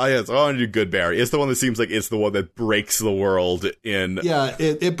 So I want to do good berry. It's the one that seems like it's the one that breaks the world in. Yeah,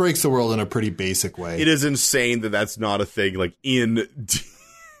 it breaks the world in a pretty basic way. It is insane that that's not a thing, like, in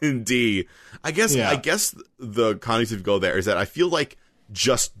D. I guess the context if you go there is that I feel like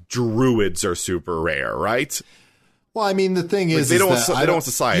just druids are super rare, right? Well, I mean, the thing is, they don't want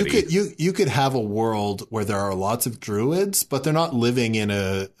society. You could have a world where there are lots of druids, but they're not living in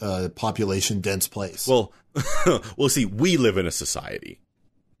a population dense place. Well, see, we live in a society.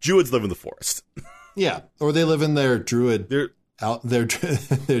 Druids live in the forest. Yeah, or they live in their druid They're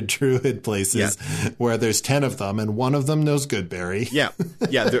their druid places where there's 10 of them and one of them knows Goodberry. Yeah.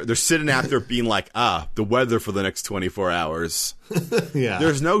 They're sitting out there being like, the weather for the next 24 hours. Yeah.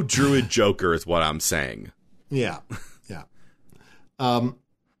 There's no druid joker is what I'm saying. Yeah.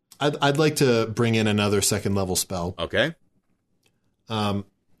 I'd like to bring in another second level spell. Okay.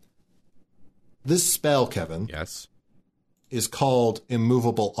 This spell, Kevin, Yes. is called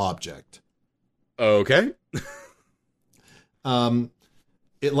Immovable Object. Okay.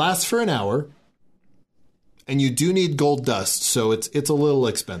 It lasts for an hour, and you do need gold dust, so it's a little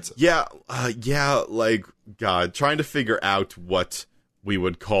expensive. Yeah, like, God, trying to figure out what we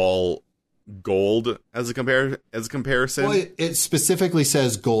would call gold as a comparison. Well, it specifically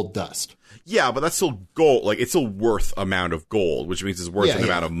says gold dust. Yeah, but that's still gold. Like, it's still worth amount of gold, which means it's worth an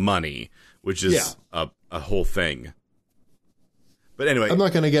amount of money, which is a whole thing. But anyway. I'm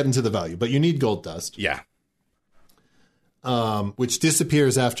not going to get into the value, but you need gold dust. Yeah. Which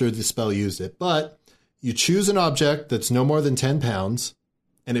disappears after the spell used it. But you choose an object that's no more than 10 pounds,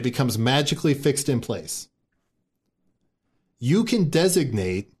 and it becomes magically fixed in place. You can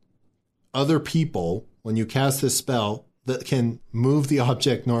designate other people, when you cast this spell, that can move the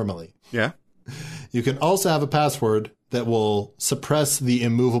object normally. Yeah. You can also have a password that will suppress the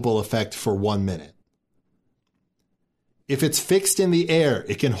immovable effect for 1 minute. If it's fixed in the air,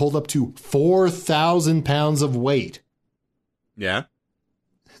 it can hold up to 4,000 pounds of weight. Yeah.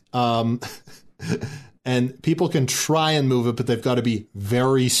 And people can try and move it, but they've got to be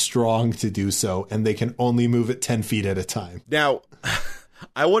very strong to do so, and they can only move it 10 feet at a time. Now,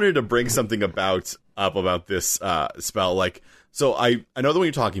 I wanted to bring something up about this spell. Like, so I know the one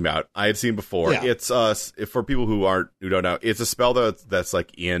you're talking about. I had seen before. Yeah. It's for people who don't know. It's a spell that's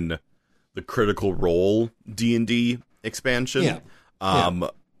like in the Critical Role D&D expansion. Yeah.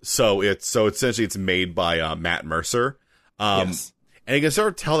 So essentially it's made by Matt Mercer. Yes. And you can sort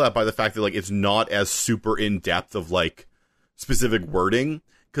of tell that by the fact that like it's not as super in depth of like specific wording.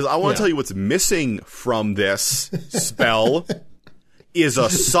 Because I want to tell you what's missing from this spell is a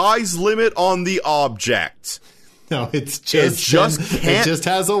size limit on the object. No, it just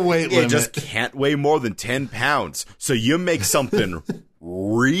has a weight limit. It just can't weigh more than 10 pounds. So you make something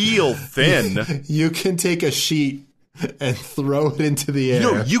real thin. You can take a sheet and throw it into the air.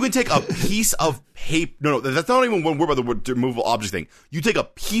 No, you can take a piece of paper. No, that's not even one word by the word removable object thing. You take a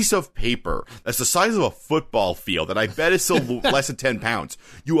piece of paper that's the size of a football field, that I bet is still less than 10 pounds.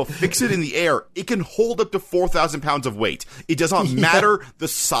 You affix it in the air. It can hold up to 4,000 pounds of weight. It does not matter the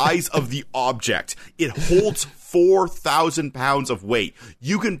size of the object. It holds 4,000 pounds of weight.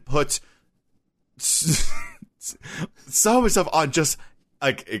 You can put some stuff on just,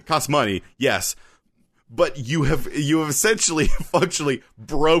 like, it costs money, yes. But you have essentially functionally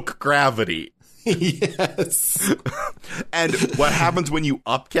broke gravity. Yes. And what happens when you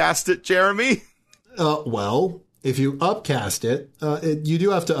upcast it, Jeremy? Well, if you upcast it, you do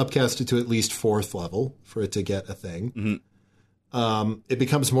have to upcast it to at least 4th level for it to get a thing. Mm-hmm. It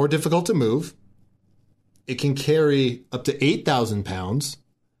becomes more difficult to move. It can carry up to 8,000 pounds,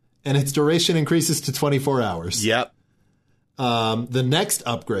 and its duration increases to 24 hours. Yep. The next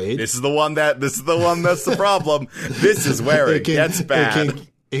upgrade. This is the one that's the problem. This is where it gets bad.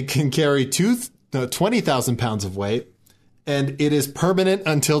 It can carry 20,000 pounds of weight, and it is permanent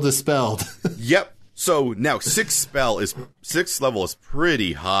until dispelled. Yep. So now 6th level is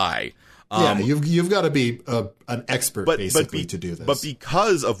pretty high. Yeah, you've got to be an expert basically to do this. But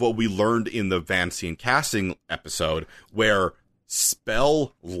because of what we learned in the Vancian casting episode, where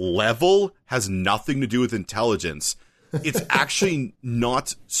spell level has nothing to do with intelligence, it's actually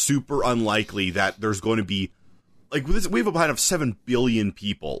not super unlikely that there's going to be, like, we have a planet of 7 billion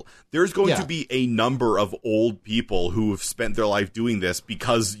people. There's going to be a number of old people who have spent their life doing this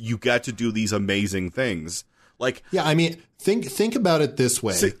because you get to do these amazing things. Like, yeah, I mean, think about it this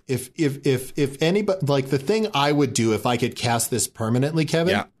way. If anybody, like, the thing I would do if I could cast this permanently,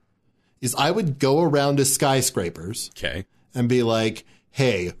 Kevin, is I would go around to skyscrapers, and be like,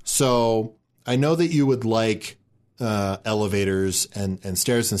 hey, so I know that you would like elevators and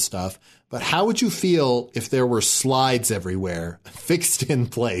stairs and stuff, but how would you feel if there were slides everywhere fixed in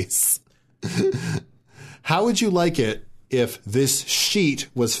place? How would you like it if this sheet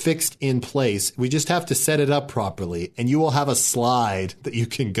was fixed in place? We just have to set it up properly, and you will have a slide that you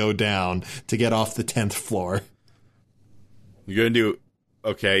can go down to get off the 10th floor. You're going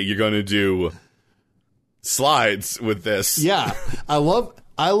to do slides with this. Yeah. I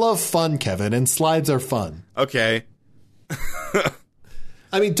love fun, Kevin, and slides are fun. Okay.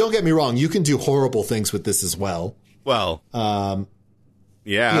 I mean, don't get me wrong. You can do horrible things with this as well. Well,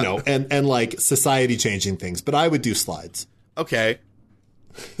 Yeah. You know, and like society changing things. But I would do slides. Okay.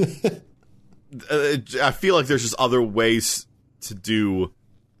 I feel like there's just other ways to do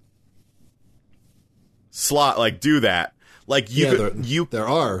do that. Like there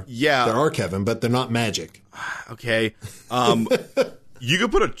are. Yeah. There are, Kevin, but they're not magic. Okay. You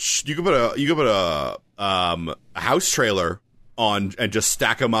could put a house trailer on and just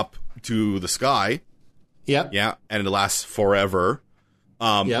stack them up to the sky. Yep. Yeah, and it lasts forever.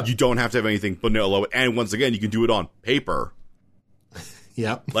 Yep. You don't have to have anything below it, and once again, you can do it on paper.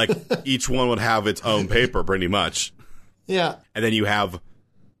 Yep. Like each one would have its own paper, pretty much. Yeah. And then you have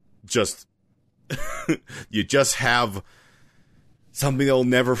just you just have something that will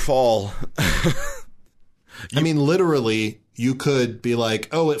never fall. I mean, literally, you could be like,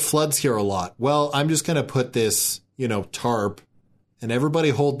 oh, it floods here a lot. Well, I'm just going to put this, you know, tarp, and everybody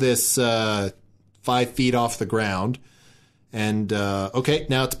hold this 5 feet off the ground. And, okay,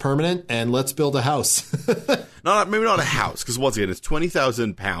 now it's permanent, and let's build a house. Maybe not a house, because once again, it's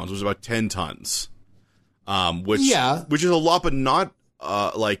 20,000 pounds, which is about 10 tons. Which is a lot, but not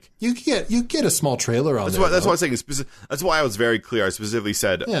like you get a small trailer on there. That's why I was saying that's why I was very clear. I specifically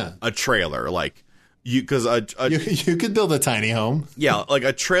said a trailer, like you could build a tiny home. Yeah, like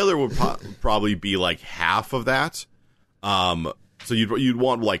a trailer would probably be like half of that. So you'd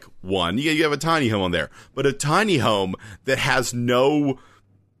want like one. You have a tiny home on there, but a tiny home that has no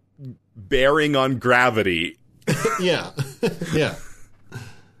bearing on gravity. Yeah.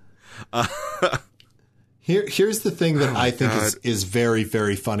 Here's the thing that I think is very,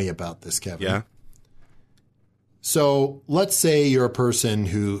 very funny about this, Kevin. Yeah. So let's say you're a person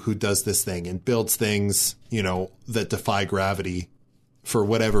who does this thing and builds things, you know, that defy gravity for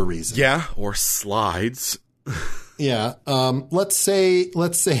whatever reason. Yeah, or slides. Yeah. Let's say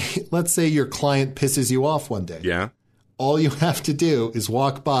your client pisses you off one day. Yeah. All you have to do is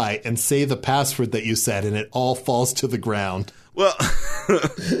walk by and say the password that you said, and it all falls to the ground. Well,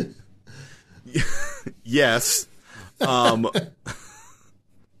 yes. I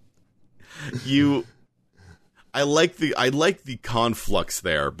like the conflux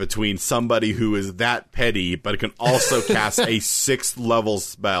there between somebody who is that petty but can also cast a 6th level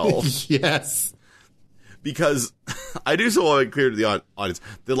spell. Yes. Because I do so want to clear to the audience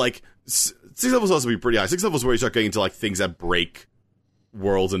that like 6 levels also be pretty high. 6 levels where you start getting into like things that break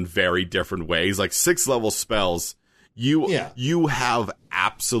worlds in very different ways. Like 6 level spells, you have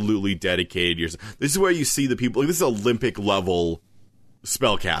absolutely dedicated yourself. This is where you see the people. Like, this is Olympic level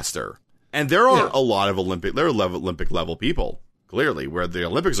spellcaster, and there are a lot of Olympic level people clearly where the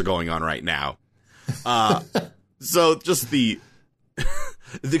Olympics are going on right now. So just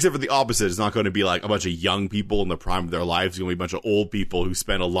except for the opposite, it's not going to be like a bunch of young people in the prime of their lives. It's going to be a bunch of old people who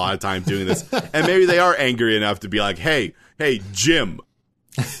spend a lot of time doing this. And maybe they are angry enough to be like, hey, Jim,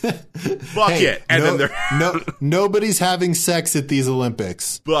 bucket. Nobody's having sex at these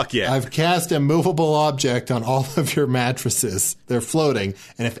Olympics. Bucket. I've cast a movable object on all of your mattresses. They're floating.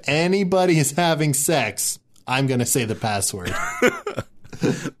 And if anybody is having sex, I'm going to say the password.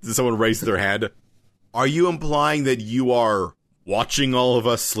 Did someone raise their hand? Are you implying that you are watching all of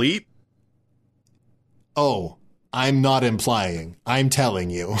us sleep? Oh, I'm not implying. I'm telling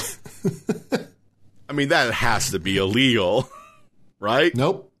you. I mean, that has to be illegal, right?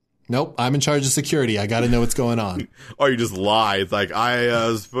 Nope. I'm in charge of security. I got to know what's going on. Or you just lie. It's like,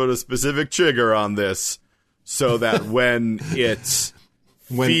 I put a specific trigger on this so that when it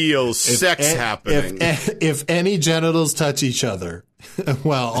feels sex happening. If any genitals touch each other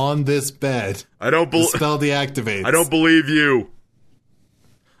while on this bed, the spell deactivates. I don't believe you.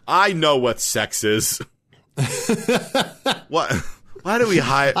 I know what sex is. What? Why do we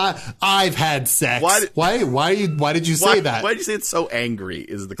hide? I've had sex. Why did you say that? Why did you say it so angry?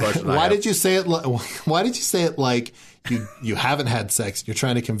 Is the question. Why did you say it? Why did you say it like you haven't had sex? You're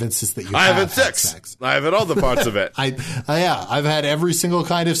trying to convince us that you have had sex. I have had all the parts of it. I've had every single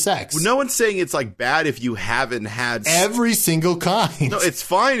kind of sex. Well, no one's saying it's like bad if you haven't had every single kind. No, it's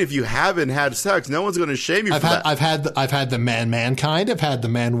fine if you haven't had sex. No one's going to shame you for that. I've had the man kind. I've had the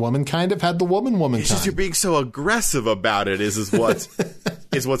man-woman kind. I've had the woman-woman kind. It's just you're being so aggressive about it. Is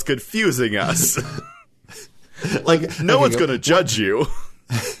what's confusing us. Like no one's going to judge you.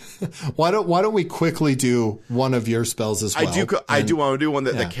 Why don't we quickly do one of your spells as well? I do want to do one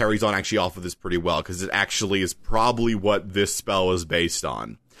that carries on actually off of this pretty well, because it actually is probably what this spell is based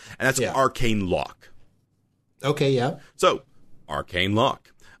on, and that's Arcane Lock. Okay, yeah. So, Arcane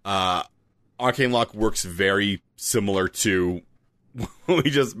Lock. Arcane Lock works very similar to what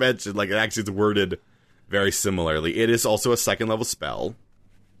we just mentioned. Like, it actually is worded very similarly. It is also a 2nd level spell.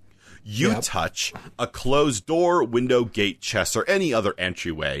 You touch a closed door, window, gate, chest, or any other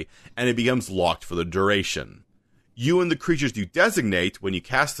entryway, and it becomes locked for the duration. You and the creatures you designate when you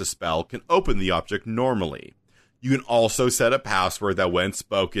cast the spell can open the object normally. You can also set a password that, when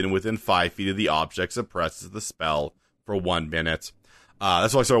spoken within 5 feet of the object, suppresses the spell for 1 minute.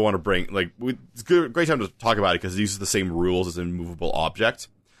 That's why I sort of want to bring, it's a great time to talk about it because it uses the same rules as an immovable object.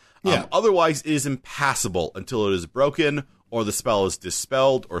 Otherwise, it is impassable until it is broken or the spell is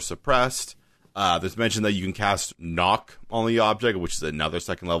dispelled or suppressed. There's mention that you can cast Knock on the object, which is another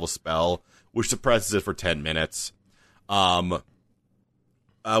second level spell, which suppresses it for 10 minutes. Well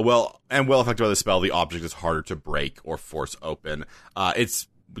affected by the spell, the object is harder to break or force open. It's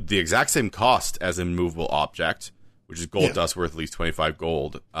the exact same cost as an immovable object, which is gold dust worth at least 25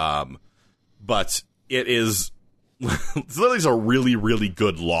 gold. But it is it's literally a really, really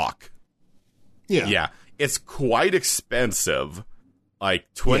good lock. Yeah. It's quite expensive.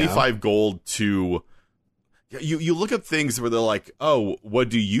 Like 25 gold to you look at things where they're like, oh, what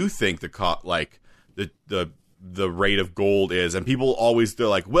do you think the rate of gold is? And people always, they're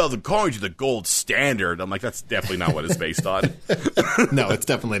like, well, according to the gold standard. I'm like, that's definitely not what it's based on. No, it's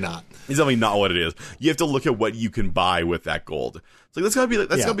definitely not. It's definitely not what it is. You have to look at what you can buy with that gold. It's like, that's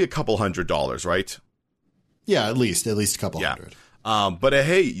gotta be a couple $100, right? Yeah, at least a couple hundred. But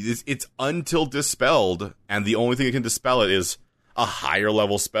hey, it's until dispelled, and the only thing that can dispel it is a higher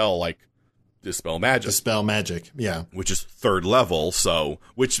level spell like Dispel Magic. Dispel Magic, yeah. Which is 3rd level,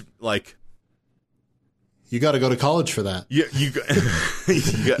 you got to go to college for that. Yeah, you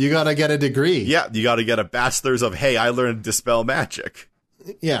got to get a degree. Yeah, you got to get a bachelor's of, hey, I learned Dispel Magic.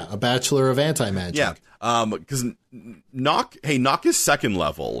 Yeah, a bachelor of anti-magic. Yeah, because Knock is 2nd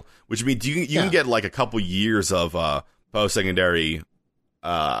level, which means you can get like a couple years of post-secondary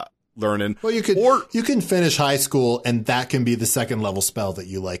learning. Well, you can finish high school, and that can be the 2nd level spell that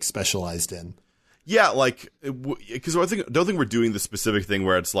you specialized in. Yeah, because I don't think we're doing the specific thing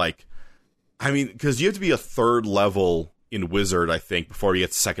where it's like, I mean, because you have to be a 3rd level in Wizard, I think, before you get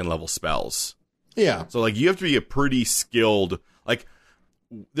 2nd level spells. Yeah. So, you have to be a pretty skilled,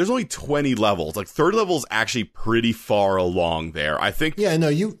 there's only 20 levels. 3rd level is actually pretty far along there, I think. Yeah, no,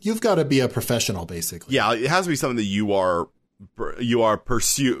 you've got to be a professional, basically. Yeah, it has to be something that you are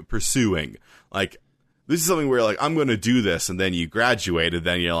pursuing. This is something where, I'm going to do this, and then you graduate, and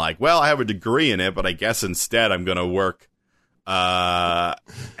then you're like, well, I have a degree in it, but I guess instead I'm going to work at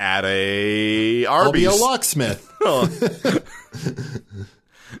a Arby's. I'll be a locksmith.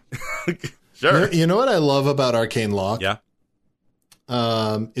 Sure. You know what I love about Arcane Lock? Yeah.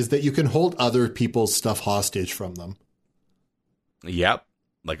 Is that you can hold other people's stuff hostage from them. Yep.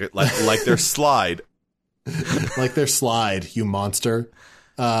 Like their slide. Like their slide, you monster.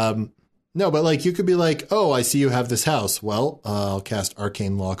 No, but you could be like, oh, I see you have this house. Well, I'll cast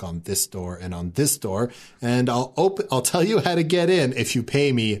Arcane Lock on this door and on this door, and I'll tell you how to get in if you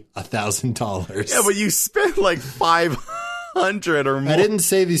pay me $1,000. Yeah, but you spent 500 or more. I didn't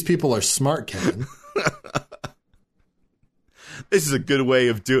say these people are smart, Kevin. This is a good way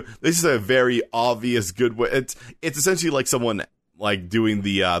of this is a very obvious good way. It's essentially like someone doing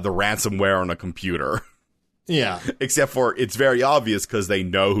the ransomware on a computer. Yeah. Except for it's very obvious because they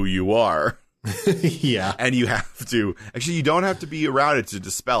know who you are. Yeah. And you have to... Actually, you don't have to be around it to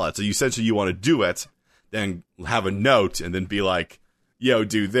dispel it. So you want to do it, then have a note, and then be like, yo,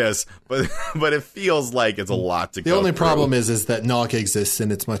 do this. But it feels like it's a lot to go The only through. problem is that Knock exists, and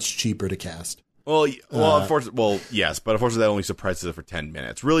it's much cheaper to cast. Unfortunately, yes, but unfortunately that only suppresses it for 10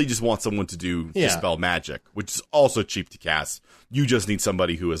 minutes. Really just want someone to do Dispel Magic, which is also cheap to cast. You just need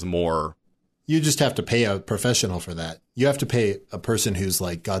somebody who is more... You just have to pay a professional for that. You have to pay a person who's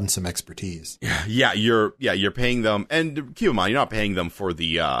gotten some expertise. Yeah, you're paying them, and keep in mind, you're not paying them for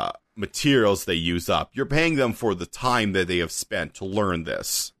the materials they use up. You're paying them for the time that they have spent to learn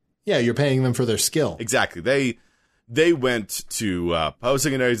this. Yeah, you're paying them for their skill. Exactly. They went to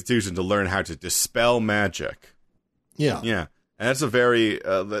post-secondary institution to learn how to dispel magic. Yeah. Yeah. And that's a very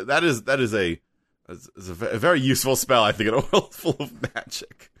that is a very useful spell, I think, in a world full of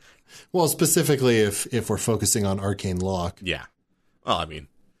magic. Well, specifically if we're focusing on Arcane Lock. Yeah. Well, I mean,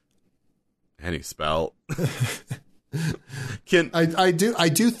 any spell. I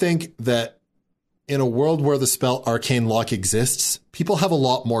do think that in a world where the spell Arcane Lock exists, people have a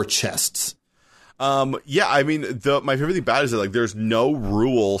lot more chests. Yeah, I mean, my favorite thing about it is that there's no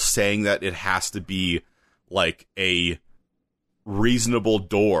rule saying that it has to be a reasonable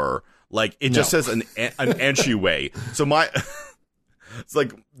door. It just says an entryway. So it's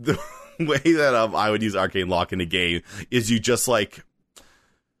the way that I would use Arcane Lock in a game is you just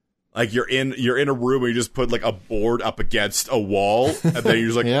Like you're in a room and you just put like a board up against a wall, and then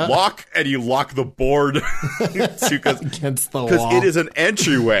you just like lock, and you lock the board against the wall because it is an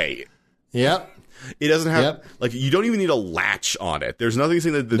entryway. Yep. It doesn't have like you don't even need a latch on it. There's nothing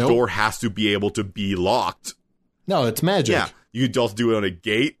saying that the door has to be able to be locked. No, it's magic. Yeah, you could also do it on a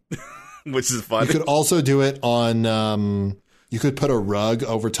gate, which is fun. You could also do it on. You could put a rug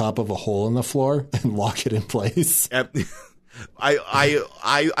over top of a hole in the floor and lock it in place.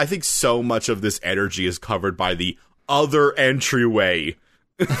 I think so much of this energy is covered by the other entryway.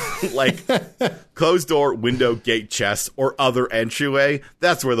 Like closed door, window, gate, chest, or other entryway.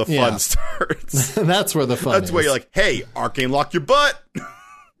 That's where the fun starts. That's where the fun That's where you're like, hey, arcane lock your butt.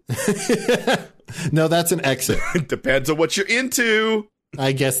 No, that's an exit. Depends on what you're into.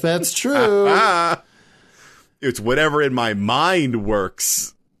 I guess that's true. It's whatever in my mind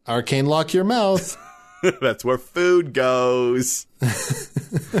works. Arcane lock your mouth. That's where food goes.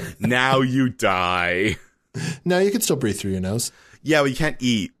 Now you die. No, you can still breathe through your nose. Yeah, but you can't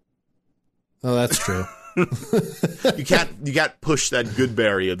eat. Oh, that's true. You can't push that good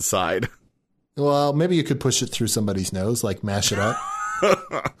berry inside. Well, maybe you could push it through somebody's nose, like mash it up.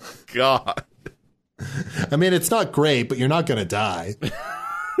 God. I mean, it's not great, but you're not going to die.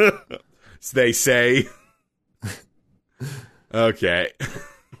 They say. Okay.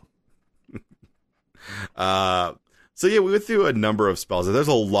 So yeah, we went through a number of spells. There's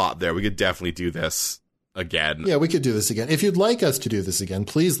a lot there. We could definitely do this again. Yeah, we could do this again. If you'd like us to do this again,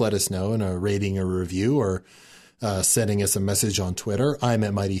 please let us know in a rating or review or sending us a message on Twitter. I'm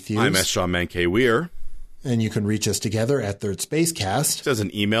at Mighty Thews. I'm at Sean Man-K Weir. And you can reach us together at Third Space Cast. Send us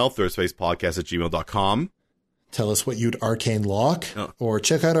an email, thirdspacepodcast@gmail.com. Tell us what you'd arcane lock, or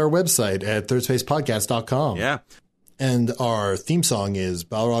check out our website at thirdspacepodcast.com. Yeah. And our theme song is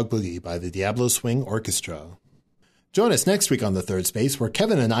Balrog Boogie by the Diablo Swing Orchestra. Join us next week on The Third Space, where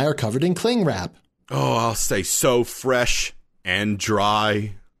Kevin and I are covered in cling wrap. Oh, I'll stay so fresh and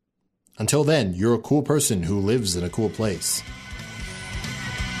dry. Until then, you're a cool person who lives in a cool place.